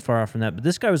it was too far off from that. But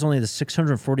this guy was only the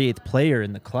 648th player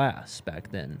in the class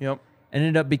back then. Yep.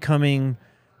 Ended up becoming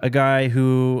a guy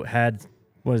who had,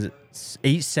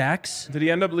 8 sacks? Did he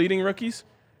end up leading rookies?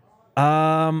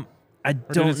 I Or did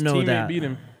don't his know teammate that. beat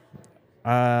him?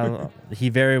 He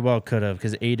very well could have,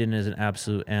 because Aiden is an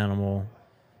absolute animal.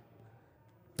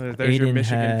 There's your Aiden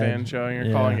Michigan fan showing.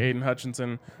 You're calling yeah. Aiden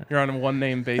Hutchinson. You're on a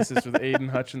one-name basis with Aiden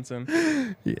Hutchinson.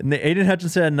 And Aiden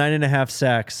Hutchinson had 9.5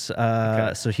 sacks,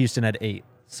 so Houston had 8.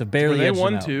 So barely Were they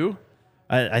edged him 1-2?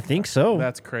 out. I think so.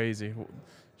 That's crazy.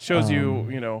 Shows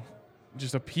you know,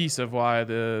 just a piece of why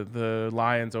the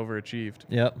Lions overachieved.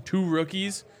 Yep. 2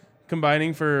 rookies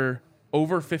combining for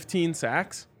over 15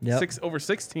 sacks. Yep. Over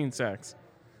 16 sacks.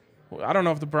 Well, I don't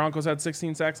know if the Broncos had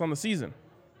 16 sacks on the season.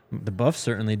 The Buffs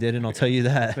certainly did, and I'll tell you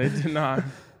that. They did not.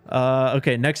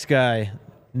 Okay, next guy.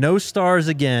 No stars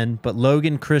again, but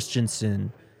Logan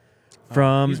Christensen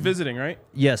from... He's visiting, right?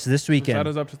 Yes, this weekend. That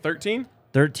is up to 13?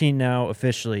 13 now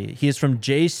officially. He is from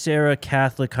J. Sarah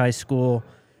Catholic High School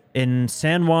in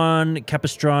San Juan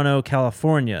Capistrano,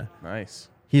 California. Nice.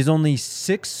 He's only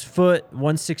 6 foot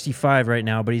 165 right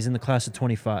now, but he's in the class of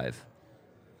 25.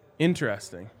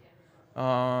 Interesting.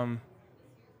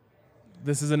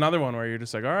 This is another one where you're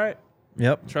just like, all right,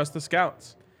 Yep. trust the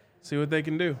scouts. See what they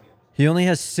can do. He only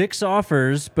has 6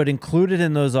 offers, but included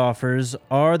in those offers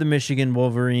are the Michigan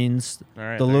Wolverines, All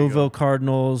right, the there you Louisville go.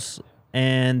 Cardinals,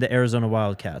 and the Arizona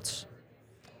Wildcats.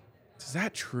 Is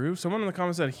that true? Someone in the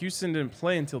comments said Houston didn't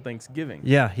play until Thanksgiving.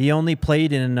 Yeah, he only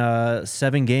played in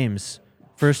 7 games.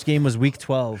 First game was week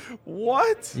 12.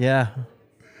 What? Yeah.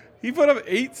 He put up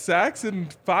 8 sacks in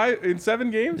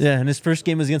 7 games? Yeah, and his first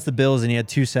game was against the Bills, and he had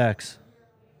 2 sacks.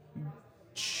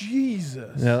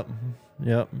 Jesus.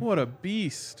 Yep. What a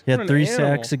beast. He What had an 3 animal.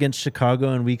 sacks against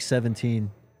Chicago in week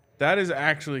 17. That is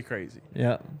actually crazy.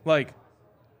 Yeah. Like,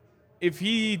 if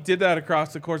he did that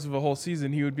across the course of a whole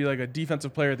season, he would be like a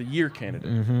defensive player of the year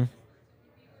candidate. Mm-hmm.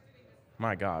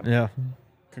 My God. Yeah.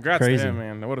 Congrats Crazy. to him,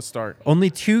 man. What a start. Only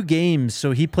 2 games.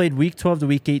 So he played week 12 to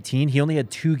week 18. He only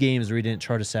had 2 games where he didn't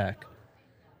chart a sack.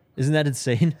 Isn't that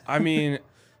insane? I mean,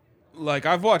 like,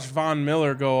 I've watched Von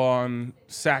Miller go on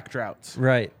sack droughts.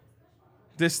 Right.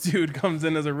 This dude comes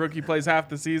in as a rookie, plays half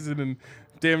the season, and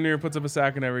damn near puts up a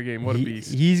sack in every game. What a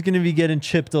beast. He's going to be getting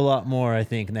chipped a lot more, I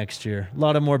think, next year. A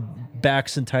lot of more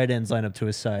backs and tight ends line up to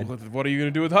his side. What are you going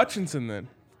to do with Hutchinson then?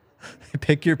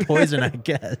 Pick your poison, I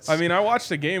guess. I mean, I watched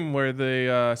a game where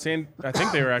I think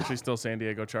they were actually still San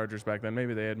Diego Chargers back then.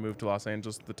 Maybe they had moved to Los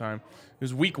Angeles at the time. It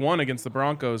was week 1 against the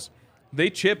Broncos. They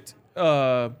chipped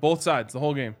both sides the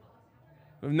whole game.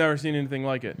 I've never seen anything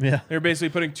like it. Yeah. They were basically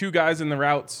putting 2 guys in the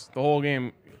routes the whole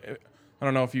game. I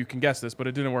don't know if you can guess this, but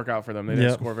it didn't work out for them. They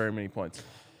didn't score very many points.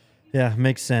 Yeah,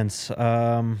 makes sense.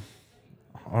 All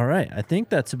right. I think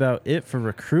that's about it for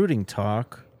recruiting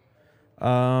talk.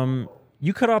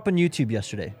 You caught up on YouTube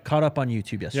yesterday.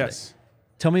 Yes.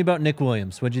 Tell me about Nick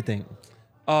Williams. What'd you think?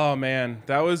 Oh man,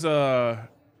 that was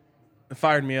it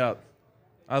fired me up.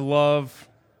 I love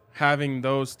having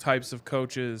those types of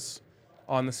coaches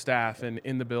on the staff and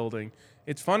in the building.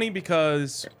 It's funny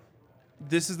because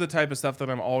this is the type of stuff that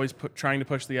I'm always trying to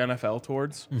push the NFL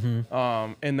towards. And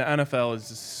the NFL is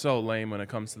just so lame when it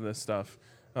comes to this stuff.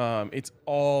 It's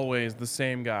always the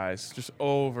same guys, just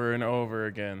over and over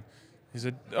again. He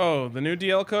said, "Oh, the new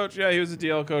DL coach? Yeah, he was a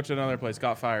DL coach at another place,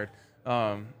 got fired."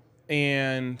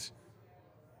 And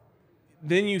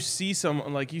then you see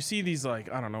someone like these I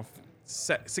don't know,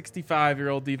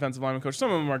 65-year-old defensive lineman coach.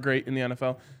 Some of them are great in the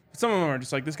NFL, but some of them are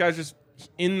just like, this guy's just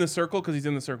in the circle because he's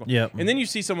in the circle. Yep. And then you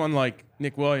see someone like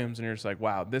Nick Williams, and you're just like,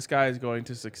 wow, this guy is going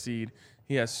to succeed.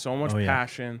 He has so much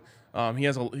passion.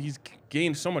 He's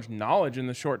gained so much knowledge in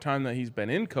the short time that he's been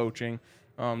in coaching.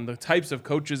 The types of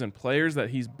coaches and players that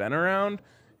he's been around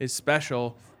is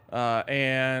special.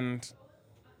 And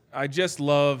I just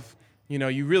love,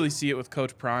 you really see it with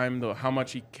Coach Prime, how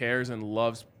much he cares and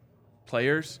loves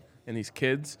players and these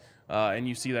kids. And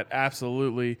you see that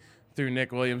absolutely through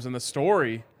Nick Williams and the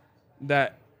story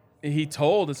that he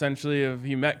told, essentially, of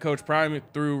he met Coach Prime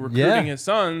through recruiting his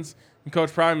sons. And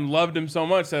Coach Prime loved him so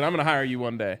much, said, "I'm going to hire you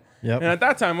one day." Yep. And at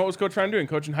that time, what was Coach Prime doing?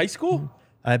 Coaching high school?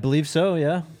 I believe so,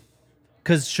 yeah.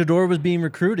 Because Shador was being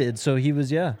recruited, so he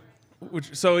was, yeah.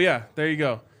 There you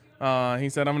go. He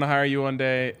said, "I'm going to hire you one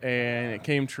day," and it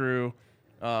came true.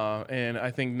 And I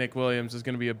think Nick Williams is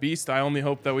going to be a beast. I only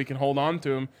hope that we can hold on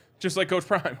to him, just like Coach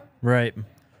Prime. Right.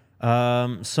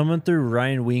 Someone threw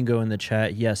Ryan Wingo in the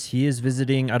chat. Yes, he is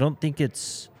visiting. I don't think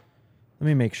it's... Let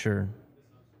me make sure.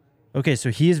 Okay,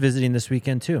 so he is visiting this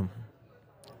weekend too.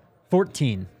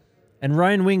 14. And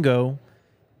Ryan Wingo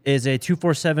is a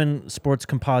 247 Sports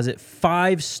Composite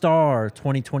 5-star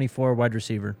 2024 wide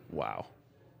receiver. Wow.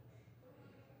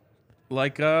 I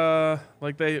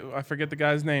forget the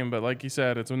guy's name, but like you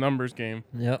said, it's a numbers game.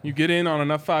 Yep. You get in on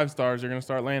enough 5-stars, you're going to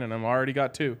start landing them. I already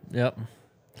got 2. Yep.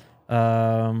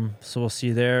 So we'll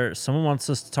see there. Someone wants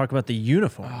us to talk about the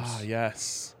uniforms. Ah,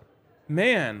 yes.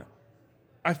 Man,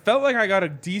 I felt like I got a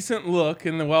decent look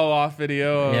in the well-off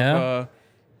video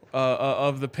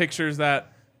of the pictures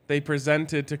that they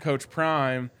presented to Coach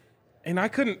Prime, and I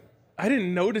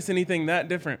didn't notice anything that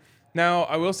different. Now,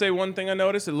 I will say one thing I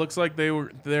noticed. It looks like they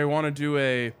want to do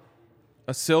a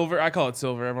silver. I call it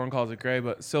silver. Everyone calls it gray,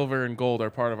 but silver and gold are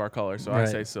part of our color, so I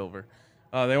say silver.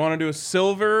 They want to do a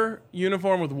silver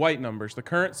uniform with white numbers. The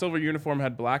current silver uniform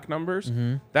had black numbers.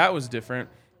 Mm-hmm. That was different.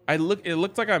 It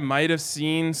looked like I might have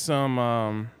seen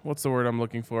some, what's the word I'm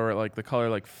looking for? Like the color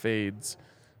like fades.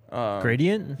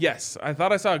 Gradient? Yes. I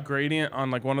thought I saw a gradient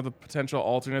on like one of the potential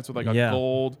alternates with like a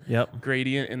gold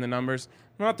gradient in the numbers.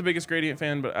 I'm not the biggest gradient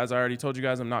fan, but as I already told you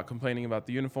guys, I'm not complaining about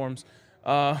the uniforms.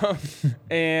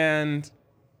 And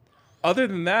other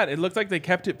than that, it looked like they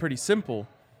kept it pretty simple,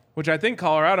 which I think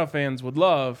Colorado fans would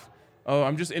love. Oh,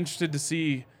 I'm just interested to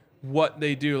see what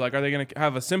they do. Like, are they going to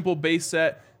have a simple base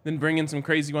set, then bring in some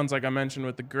crazy ones like I mentioned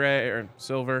with the gray or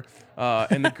silver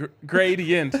and the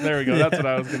gradient? There we go. That's what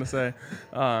I was going to say.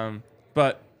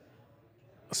 But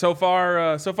so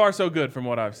far, so good from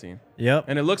what I've seen. Yep.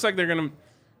 And it looks like they're going to...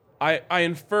 I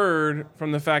inferred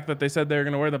from the fact that they said they were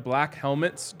going to wear the black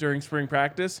helmets during spring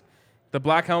practice. The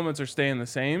black helmets are staying the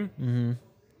same. Mm-hmm.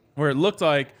 Where it looked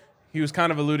like he was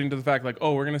kind of alluding to the fact like,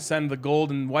 oh, we're going to send the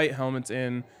gold and white helmets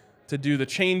in to do the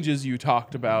changes you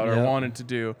talked about or wanted to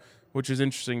do, which is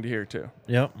interesting to hear too.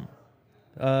 Yep.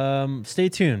 Stay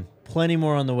tuned. Plenty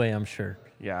more on the way, I'm sure.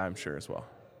 Yeah, I'm sure as well.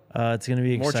 It's going to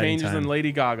be more exciting changes than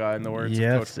Lady Gaga, in the words of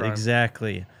Coach Prime. Yes,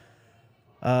 exactly.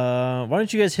 Why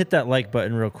don't you guys hit that like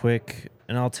button real quick,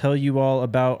 and I'll tell you all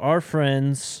about our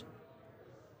friends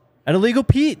at Illegal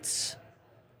Pete's,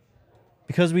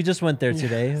 because we just went there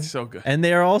today. It's so good. And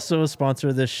they are also a sponsor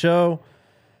of this show.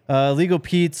 Illegal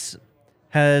Pete's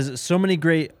has so many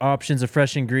great options of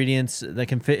fresh ingredients that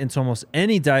can fit into almost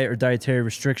any diet or dietary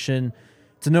restriction.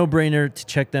 It's a no-brainer to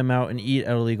check them out and eat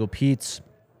at Illegal Pete's.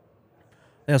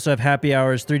 They also have happy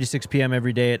hours, 3 to 6 p.m.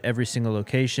 every day at every single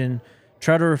location.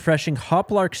 Try to refreshing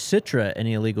Hoplark Citra at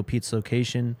any Illegal Pete's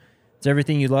location. It's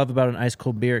everything you love about an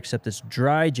ice-cold beer, except it's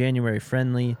dry,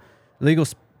 January-friendly.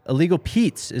 Illegal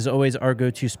Pete's is always our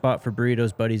go-to spot for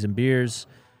burritos, buddies, and beers.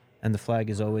 And the flag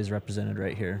is always represented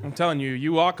right here. I'm telling you,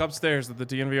 you walk upstairs at the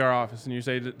DNVR office and you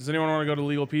say, does anyone want to go to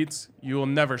Legal Pete's? You will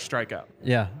never strike out.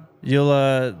 Yeah. You'll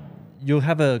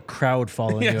have a crowd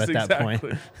following you at that point.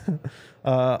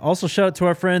 Also, shout out to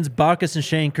our friends Bacchus and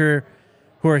Shanker,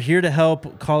 who are here to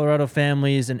help Colorado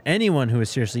families and anyone who is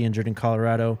seriously injured in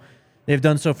Colorado. They've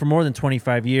done so for more than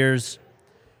 25 years.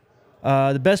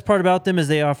 The best part about them is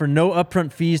they offer no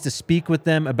upfront fees to speak with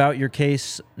them about your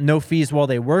case, no fees while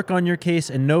they work on your case,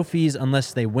 and no fees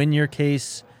unless they win your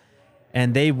case.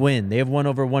 And they win. They have won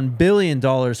over $1 billion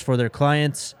for their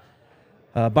clients.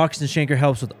 Bachus and Schenker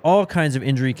helps with all kinds of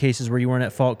injury cases where you weren't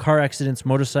at fault: car accidents,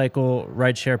 motorcycle,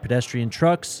 rideshare, pedestrian,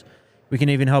 trucks. We can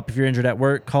even help if you're injured at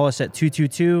work. Call us at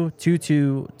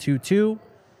 222-2222 to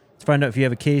find out if you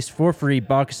have a case for free.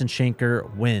 Bachus and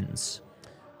Schenker wins.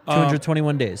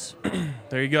 221 days.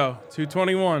 There you go.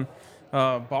 221.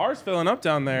 Bar's filling up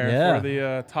down there for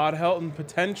the Todd Helton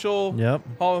potential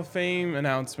Hall of Fame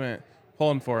announcement.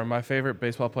 Pulling for him, my favorite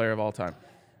baseball player of all time.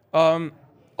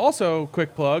 Also,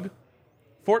 quick plug,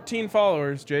 14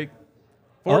 followers, Jake.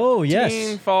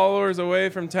 14 followers away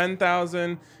from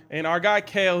 10,000. And our guy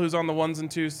Kale, who's on the ones and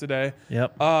twos today,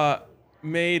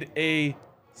 made a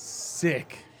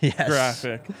sick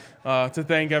graphic to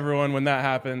thank everyone when that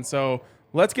happened. So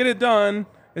let's get it done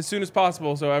as soon as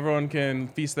possible so everyone can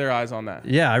feast their eyes on that.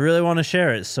 Yeah, I really want to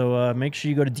share it. So make sure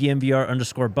you go to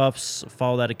DMVR_Buffs,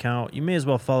 follow that account. You may as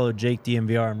well follow Jake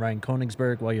DMVR and Ryan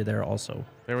Koenigsberg while you're there also.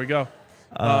 There we go.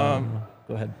 Go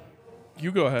ahead.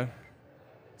 You go ahead.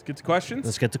 Let's get to questions.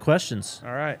 Let's get to questions.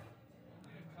 All right.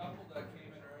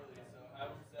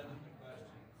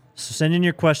 So send in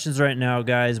your questions right now,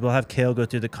 guys. We'll have Kale go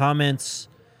through the comments.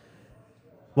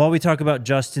 While we talk about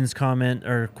Justin's comment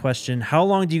or question, how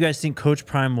long do you guys think Coach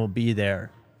Prime will be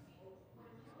there?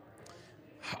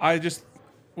 I just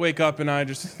wake up and I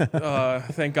just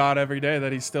thank God every day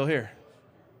that he's still here.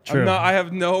 True. I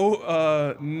have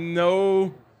no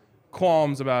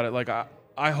qualms about it. Like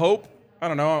I hope, I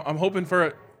don't know, I'm hoping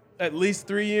for at least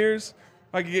 3 years.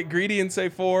 I could get greedy and say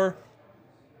 4.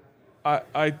 I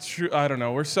don't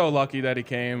know. We're so lucky that he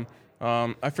came.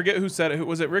 I forget who said it.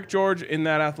 Was it Rick George in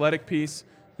that athletic piece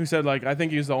who said, like, I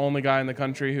think he's the only guy in the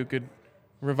country who could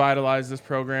revitalize this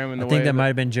program in the way. I think that might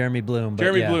have been Jeremy Bloom. But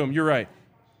Jeremy Bloom, you're right.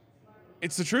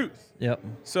 It's the truth. Yep.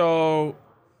 So,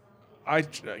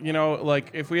 like,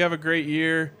 if we have a great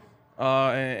year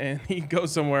and he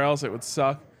goes somewhere else, it would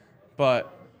suck.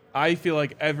 But I feel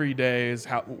like every day is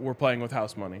how we're playing with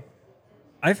house money.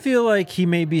 I feel like he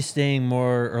may be staying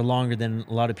more or longer than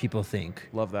a lot of people think.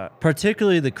 Love that.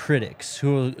 Particularly the critics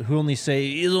who only say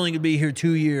he's only going to be here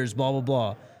 2 years, blah, blah,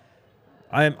 blah.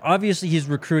 Obviously, he's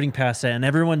recruiting past that, and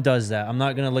everyone does that. I'm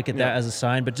not going to look at that as a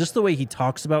sign, but just the way he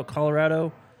talks about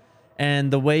Colorado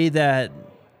and the way that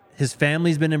his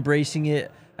family's been embracing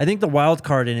it, I think the wild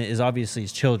card in it is obviously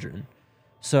his children.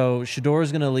 So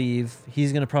Shador's going to leave.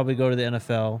 He's going to probably go to the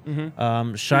NFL.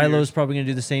 Mm-hmm. Shiloh's probably going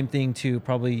to do the same thing too,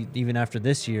 probably even after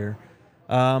this year.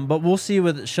 But we'll see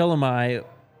with Shelomai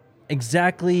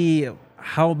exactly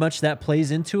how much that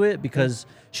plays into it because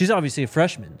she's obviously a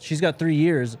freshman. She's got 3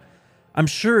 years. I'm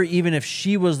sure even if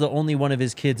she was the only one of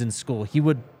his kids in school, he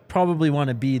would probably want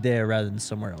to be there rather than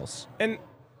somewhere else. And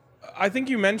I think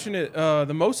you mentioned it.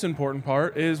 The most important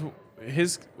part is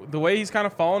the way he's kind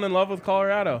of fallen in love with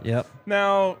Colorado. Yep.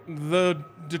 Now, the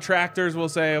detractors will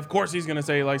say, of course he's going to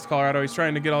say he likes Colorado. He's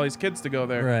trying to get all these kids to go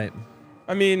there. Right.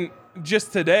 I mean,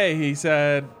 just today he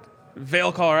said,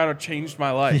 Vail, Colorado changed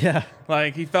my life. Yeah.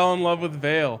 Like, he fell in love with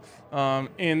Vail.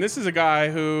 And this is a guy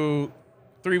who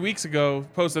 3 weeks ago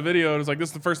posted a video and was like, this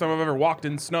is the first time I've ever walked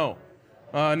in snow.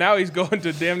 Now he's going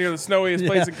to damn near the snowiest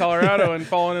place in Colorado and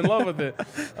falling in love with it.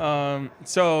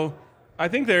 So I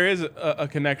think there is a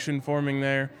connection forming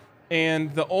there.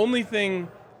 And the only thing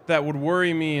that would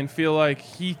worry me and feel like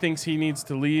he thinks he needs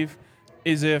to leave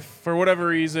is if, for whatever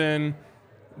reason,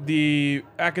 the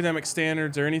academic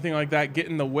standards or anything like that get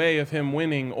in the way of him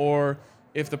winning, or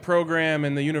if the program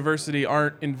and the university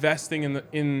aren't investing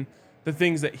in the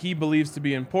things that he believes to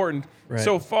be important. Right.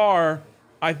 So far,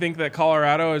 I think that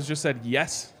Colorado has just said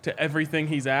yes to everything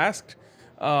he's asked.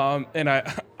 And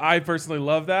I personally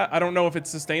love that. I don't know if it's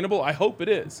sustainable. I hope it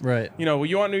is. Right. You know,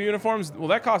 you want new uniforms? Well,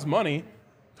 that costs money.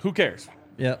 Who cares?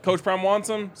 Yeah. Coach Prime wants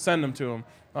them, send them to him.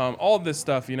 All of this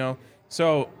stuff, you know.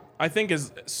 So I think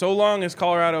so long as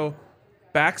Colorado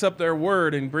backs up their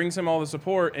word and brings him all the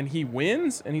support and he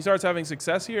wins and he starts having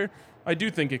success here, I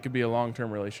do think it could be a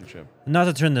long-term relationship. Not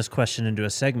to turn this question into a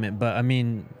segment, but I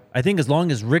mean, I think as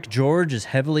long as Rick George is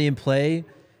heavily in play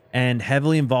and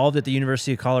heavily involved at the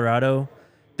University of Colorado,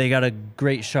 they got a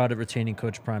great shot at retaining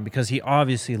Coach Prime because he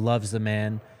obviously loves the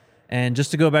man. And just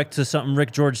to go back to something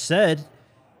Rick George said,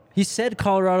 he said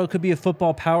Colorado could be a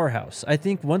football powerhouse. I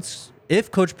think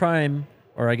if Coach Prime,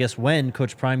 or I guess when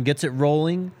Coach Prime gets it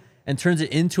rolling and turns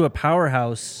it into a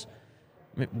powerhouse,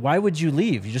 why would you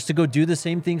leave? Just to go do the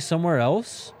same thing somewhere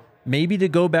else? Maybe to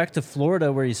go back to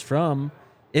Florida where he's from,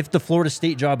 if the Florida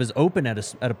State job is open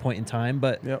at a point in time.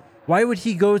 But why would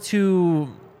he go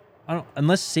to,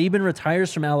 unless Saban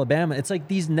retires from Alabama, it's like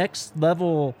these next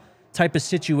level type of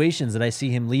situations that I see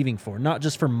him leaving for, not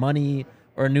just for money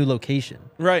or a new location.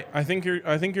 Right. I think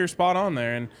you're spot on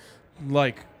there. And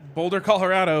like Boulder,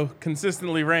 Colorado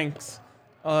consistently ranks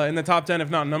in the top 10, if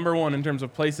not number 1 in terms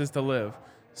of places to live.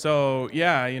 So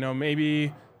yeah,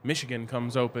 maybe Michigan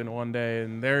comes open one day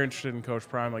and they're interested in Coach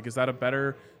Prime. Like, is that a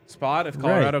better spot if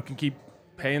Colorado can keep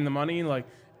paying the money? Like,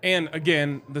 and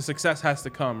again, the success has to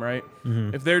come, right?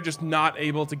 Mm-hmm. If they're just not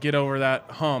able to get over that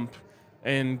hump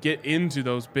and get into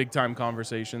those big time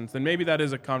conversations, then maybe that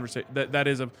is a conversation that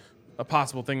is a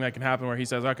possible thing that can happen where he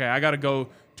says, okay, I got to go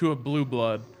to a blue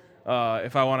blood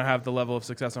if I want to have the level of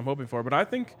success I'm hoping for. But I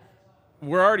think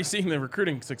we're already seeing the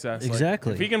recruiting success.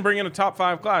 Exactly. Like, if he can bring in a top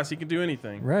 5 class, he can do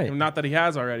anything. Right. Not that he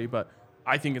has already, but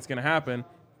I think it's going to happen.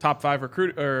 Top 5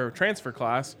 recruit or transfer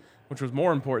class, which was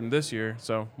more important this year.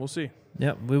 So we'll see.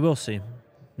 Yep, we will see.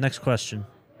 Next question.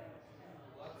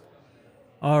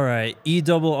 All right,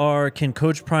 ERR, can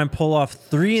Coach Prime pull off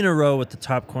 3 in a row with the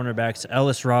top cornerbacks?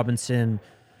 Ellis Robinson.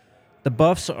 The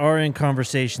Buffs are in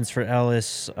conversations for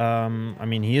Ellis.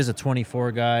 He is a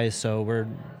 24 guy, so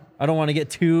I don't want to get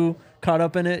too caught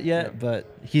up in it yet, but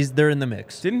they're in the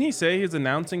mix. Didn't he say he's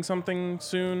announcing something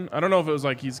soon? I don't know if it was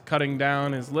like he's cutting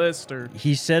down his list or...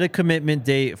 He set a commitment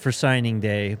date for signing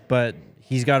day, but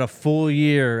he's got a full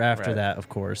year after that, of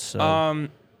course. So.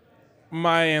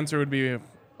 My answer would be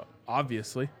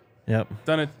obviously. Yep.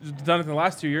 Done it in the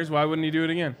last 2 years. Why wouldn't he do it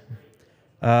again?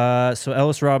 So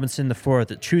Ellis Robinson, the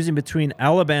 4th, choosing between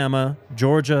Alabama,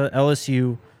 Georgia,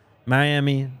 LSU,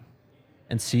 Miami,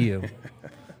 and CU.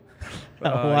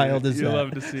 How wild is that? You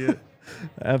love to see it.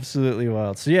 Absolutely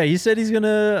wild. So, yeah, he said he's going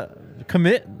to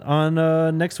commit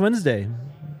on next Wednesday.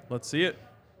 Let's see it.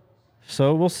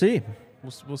 So, we'll see.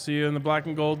 We'll see you in the black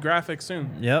and gold graphics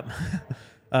soon. Yep.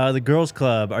 The Girls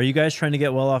Club. Are you guys trying to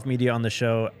get Well Off Media on the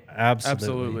show?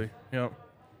 Absolutely. Yep.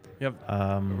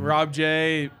 Rob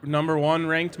J, number 1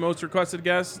 ranked most requested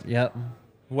guest. Yep.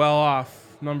 Well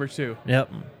Off, number 2.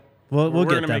 Yep. We're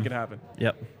going to make it happen.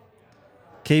 Yep.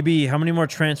 KB, how many more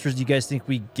transfers do you guys think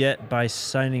we get by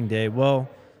signing day? Well,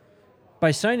 by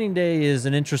signing day is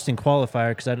an interesting qualifier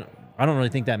because I don't really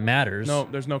think that matters. No,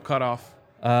 there's no cutoff.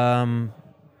 I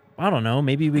don't know.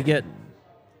 Maybe we get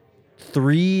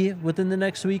 3 within the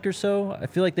next week or so. I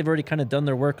feel like they've already kind of done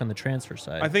their work on the transfer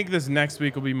side. I think this next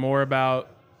week will be more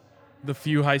about the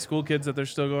few high school kids that they're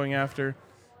still going after.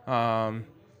 And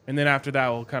then after that,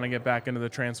 we'll kind of get back into the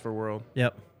transfer world.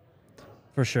 Yep,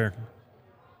 for sure.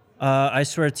 I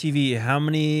Swear TV, how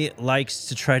many likes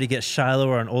to try to get Shiloh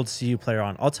or an old CU player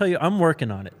on? I'll tell you, I'm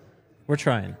working on it. We're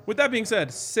trying. With that being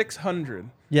said, 600.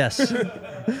 Yes.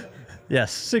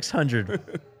 Yes,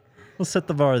 600. We'll set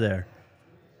the bar there.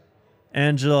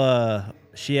 Angela,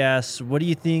 she asks, what do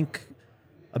you think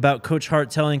about Coach Hart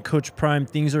telling Coach Prime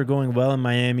things are going well in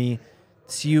Miami?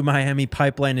 CU Miami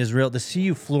pipeline is real. The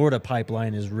CU Florida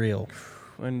pipeline is real.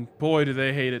 And boy, do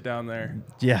they hate it down there.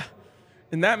 Yeah.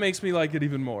 And that makes me like it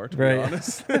even more, to be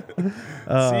honest.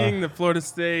 Uh, Seeing the Florida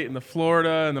State and the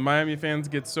Florida and the Miami fans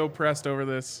get so pressed over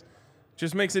this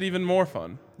just makes it even more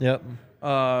fun. Yep.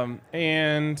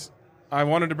 And I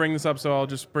wanted to bring this up, so I'll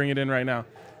just bring it in right now.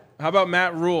 How about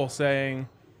Matt Rule saying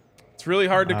it's really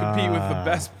hard to compete with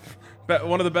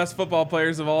one of the best football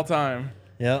players of all time?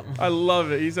 Yep. I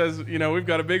love it. He says, we've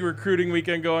got a big recruiting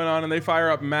weekend going on, and they fire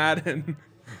up Madden.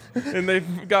 And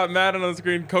they've got Madden on the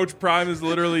screen. Coach Prime is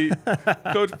literally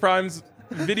Coach Prime's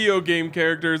video game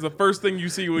character is the first thing you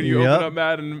see when you open up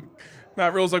Madden.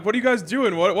 Matt Rule's like, what are you guys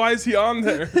doing? Why is he on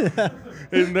there?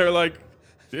 And they're like,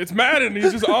 it's Madden.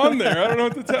 He's just on there. I don't know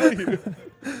what to tell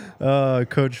you.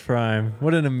 Coach Prime.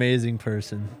 What an amazing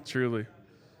person. Truly.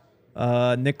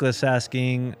 Nicholas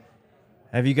asking,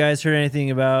 have you guys heard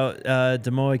anything about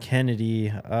Demoy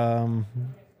Kennedy?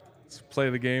 Let's play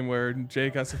the game where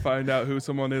Jake has to find out who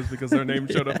someone is because their name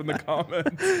showed up in the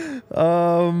comments.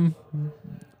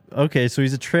 Okay, so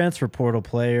he's a transfer portal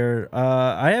player.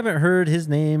 I haven't heard his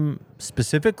name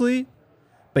specifically,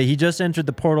 but he just entered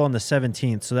the portal on the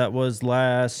 17th, so that was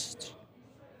a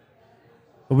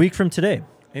week from today.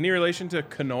 Any relation to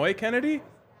Kenoy Kennedy?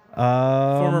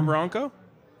 Former Bronco?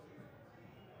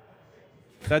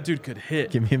 That dude could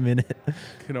hit. Give me a minute.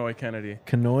 Kenoy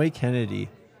Kennedy.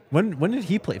 When did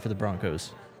he play for the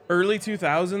Broncos? Early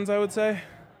 2000s, I would say.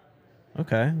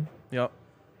 Okay. Yep.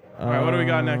 All right, what do we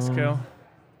got next, Kale?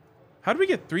 How did we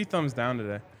get 3 thumbs down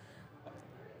today?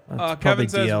 Kevin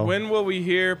says, DL. when will we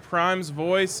hear Prime's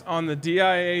voice on the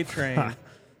DIA train?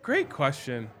 Great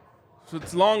question. So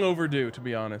it's long overdue, to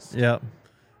be honest. Yep.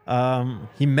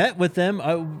 He met with them.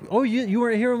 You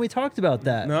weren't here when we talked about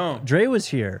that. No. Dre was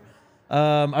here.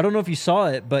 I don't know if you saw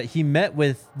it, but he met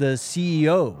with the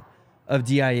CEO of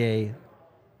DIA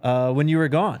when you were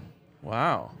gone.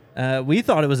 Wow. We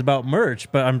thought it was about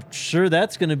merch, but I'm sure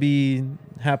that's going to be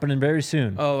happening very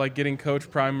soon. Oh, like getting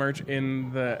Coach Prime merch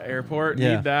in the airport.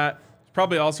 Yeah. Need that. It's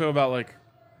probably also about like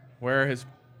where his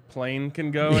plane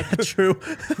can go. Yeah, true.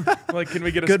 Like, can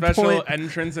we get a Good special point.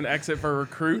 entrance and exit for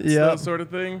recruits? Yep. Those sort of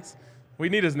things. We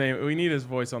need his name. We need his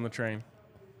voice on the train.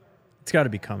 It's got to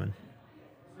be coming.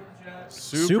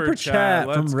 Super chat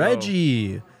from let's go.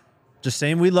 Reggie. Just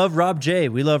saying, we love Rob J.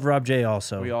 We love Rob J.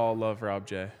 also. We all love Rob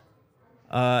J.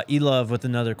 Elove with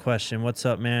another question. What's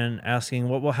up, man? Asking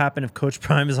what will happen if Coach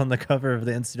Prime is on the cover of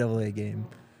the NCAA game.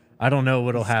 I don't know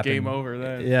what'll happen. Game over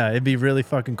then. Yeah, it'd be really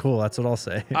fucking cool. That's what I'll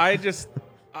say. I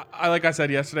like I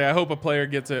said yesterday, I hope a player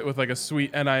gets it with like a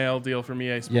sweet NIL deal from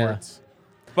EA Sports.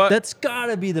 But That's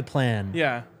gotta be the plan.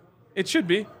 yeah, it should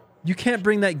be. You can't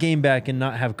bring that game back and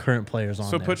not have current players on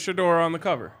So there. put Shador on the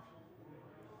cover.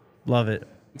 Love it.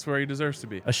 That's where he deserves to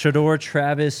be. A Shador,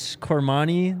 Travis,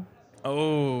 Cormani.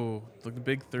 Oh, like the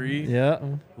big three. Yeah.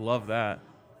 Love that.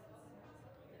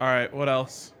 All right, what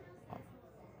else?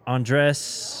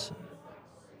 Andres.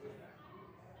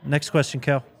 Next question,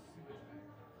 Kel.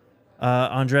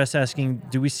 Andres asking,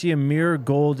 do we see a mirror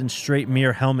gold and straight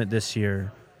mirror helmet this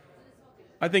year?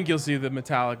 I think you'll see the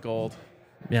metallic gold.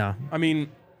 Yeah. I mean,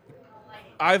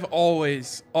 I've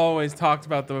always talked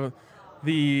about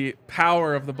the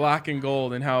power of the black and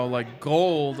gold and how like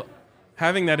gold,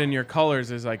 having that in your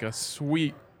colors is like a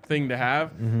sweet thing to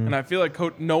have. And I feel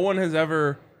like no one has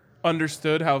ever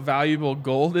understood how valuable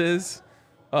gold is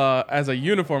as a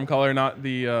uniform color, not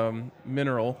the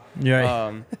mineral.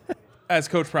 Yeah. As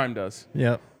Coach Prime does.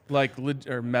 Yep. Like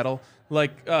or metal.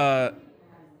 Like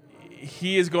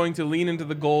he is going to lean into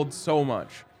the gold so much,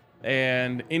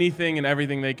 and anything and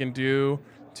everything they can do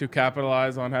to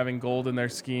capitalize on having gold in their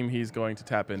scheme, he's going to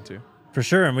tap into. For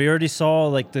sure. And we already saw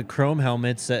like the chrome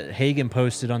helmets that Hagen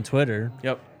posted on Twitter.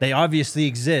 Yep. They obviously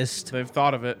exist. They've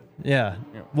thought of it. Yeah.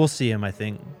 Yep. We'll see him, I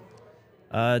think.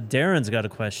 Darren's got a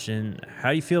question. How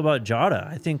do you feel about Jada?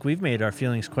 I think we've made our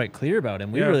feelings quite clear about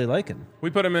him. We Yeah. really like him. We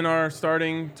put him in our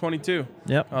starting 22.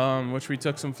 Yep. Which we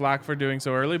took some flack for doing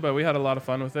so early, but we had a lot of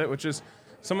fun with it, which is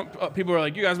some people were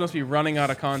like, you guys must be running out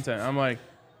of content. I'm like,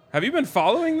 have you been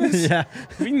following this? Yeah.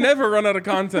 We never run out of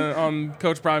content on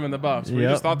Coach Prime and the Buffs. We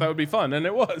Yep. just thought that would be fun, and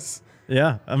it was.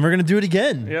 Yeah. And we're going to do it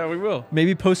again. Yeah, we will.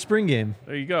 Maybe post spring game.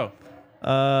 There you go.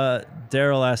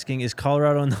 Daryl asking, is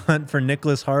Colorado on the hunt for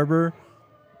Nicholas Harbor?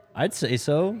 I'd say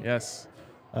so. Yes.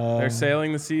 They're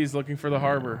sailing the seas looking for the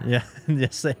harbor. Yeah.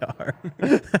 Yes, they are.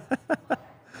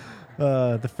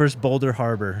 The first Boulder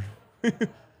Harbor.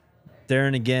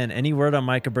 Darren again. Any word on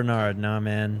Micah Bernard? Nah,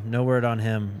 man. No word on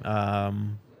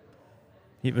him.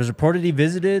 It was reported he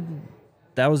visited.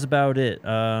 That was about it.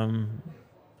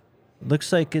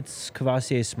 Looks like it's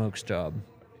Cavassier Smoke's job.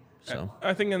 So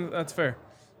I think that's fair.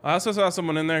 I also saw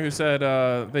someone in there who said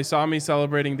they saw me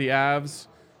celebrating the Avs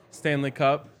Stanley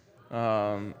Cup.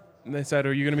 They said,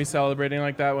 are you going to be celebrating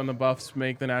like that when the Buffs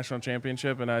make the national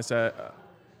championship? And I said,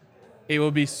 it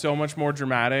will be so much more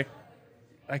dramatic.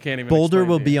 I can't even Boulder explain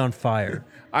will to be you. on fire.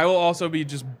 I will also be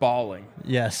just bawling.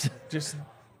 Yes. Just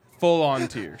full on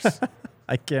tears.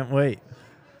 I can't wait.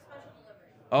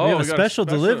 Oh, We have a got special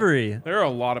delivery. There are a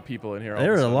lot of people in here.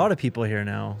 There are a lot of people here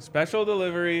now. Special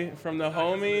delivery from the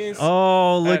homies.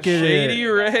 Oh, look at Shady it.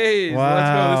 Rays. Let's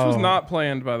go. This was Wow. not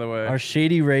planned, by the way. Our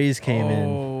Shady Rays came in.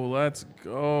 Oh, let's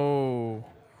go.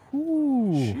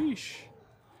 Ooh. Sheesh.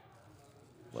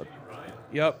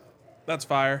 Yep, that's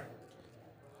fire.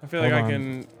 I feel like Hold I on.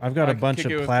 can. I've got I a can bunch kick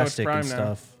of it with plastic Coach and Prime now.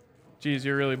 stuff. Jeez,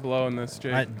 you're really blowing this,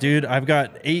 Jake. Dude, I've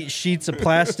got 8 sheets of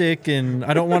plastic and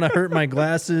I don't want to hurt my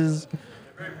glasses.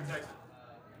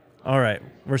 All right,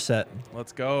 we're set.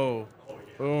 Let's go.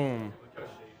 Boom.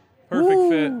 Perfect Woo.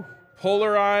 fit.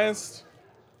 Polarized.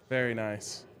 Very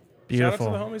nice. Beautiful.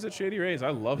 Shout out to the homies at Shady Rays. I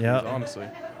love Yep. these, honestly.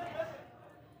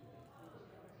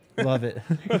 Love it.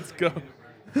 Let's go.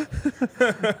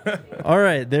 All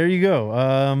right, there you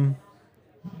go.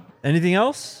 Anything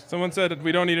else? Someone said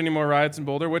we don't need any more riots in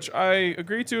Boulder, which I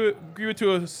agree with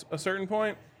to a certain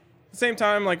point. At the same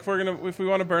time, like if we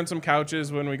want to burn some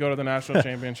couches when we go to the national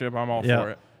championship, I'm all for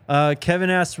it. Kevin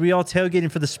asked, we all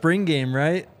tailgating for the spring game,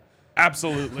 right?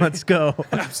 Absolutely. Let's go.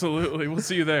 Absolutely. We'll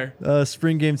see you there.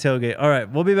 Spring game tailgate. All right,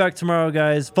 we'll be back tomorrow,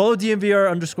 guys. Follow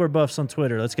DMVR_Buffs on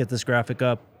Twitter. Let's get this graphic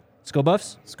up. Let's go,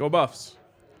 Buffs. Let's go Buffs.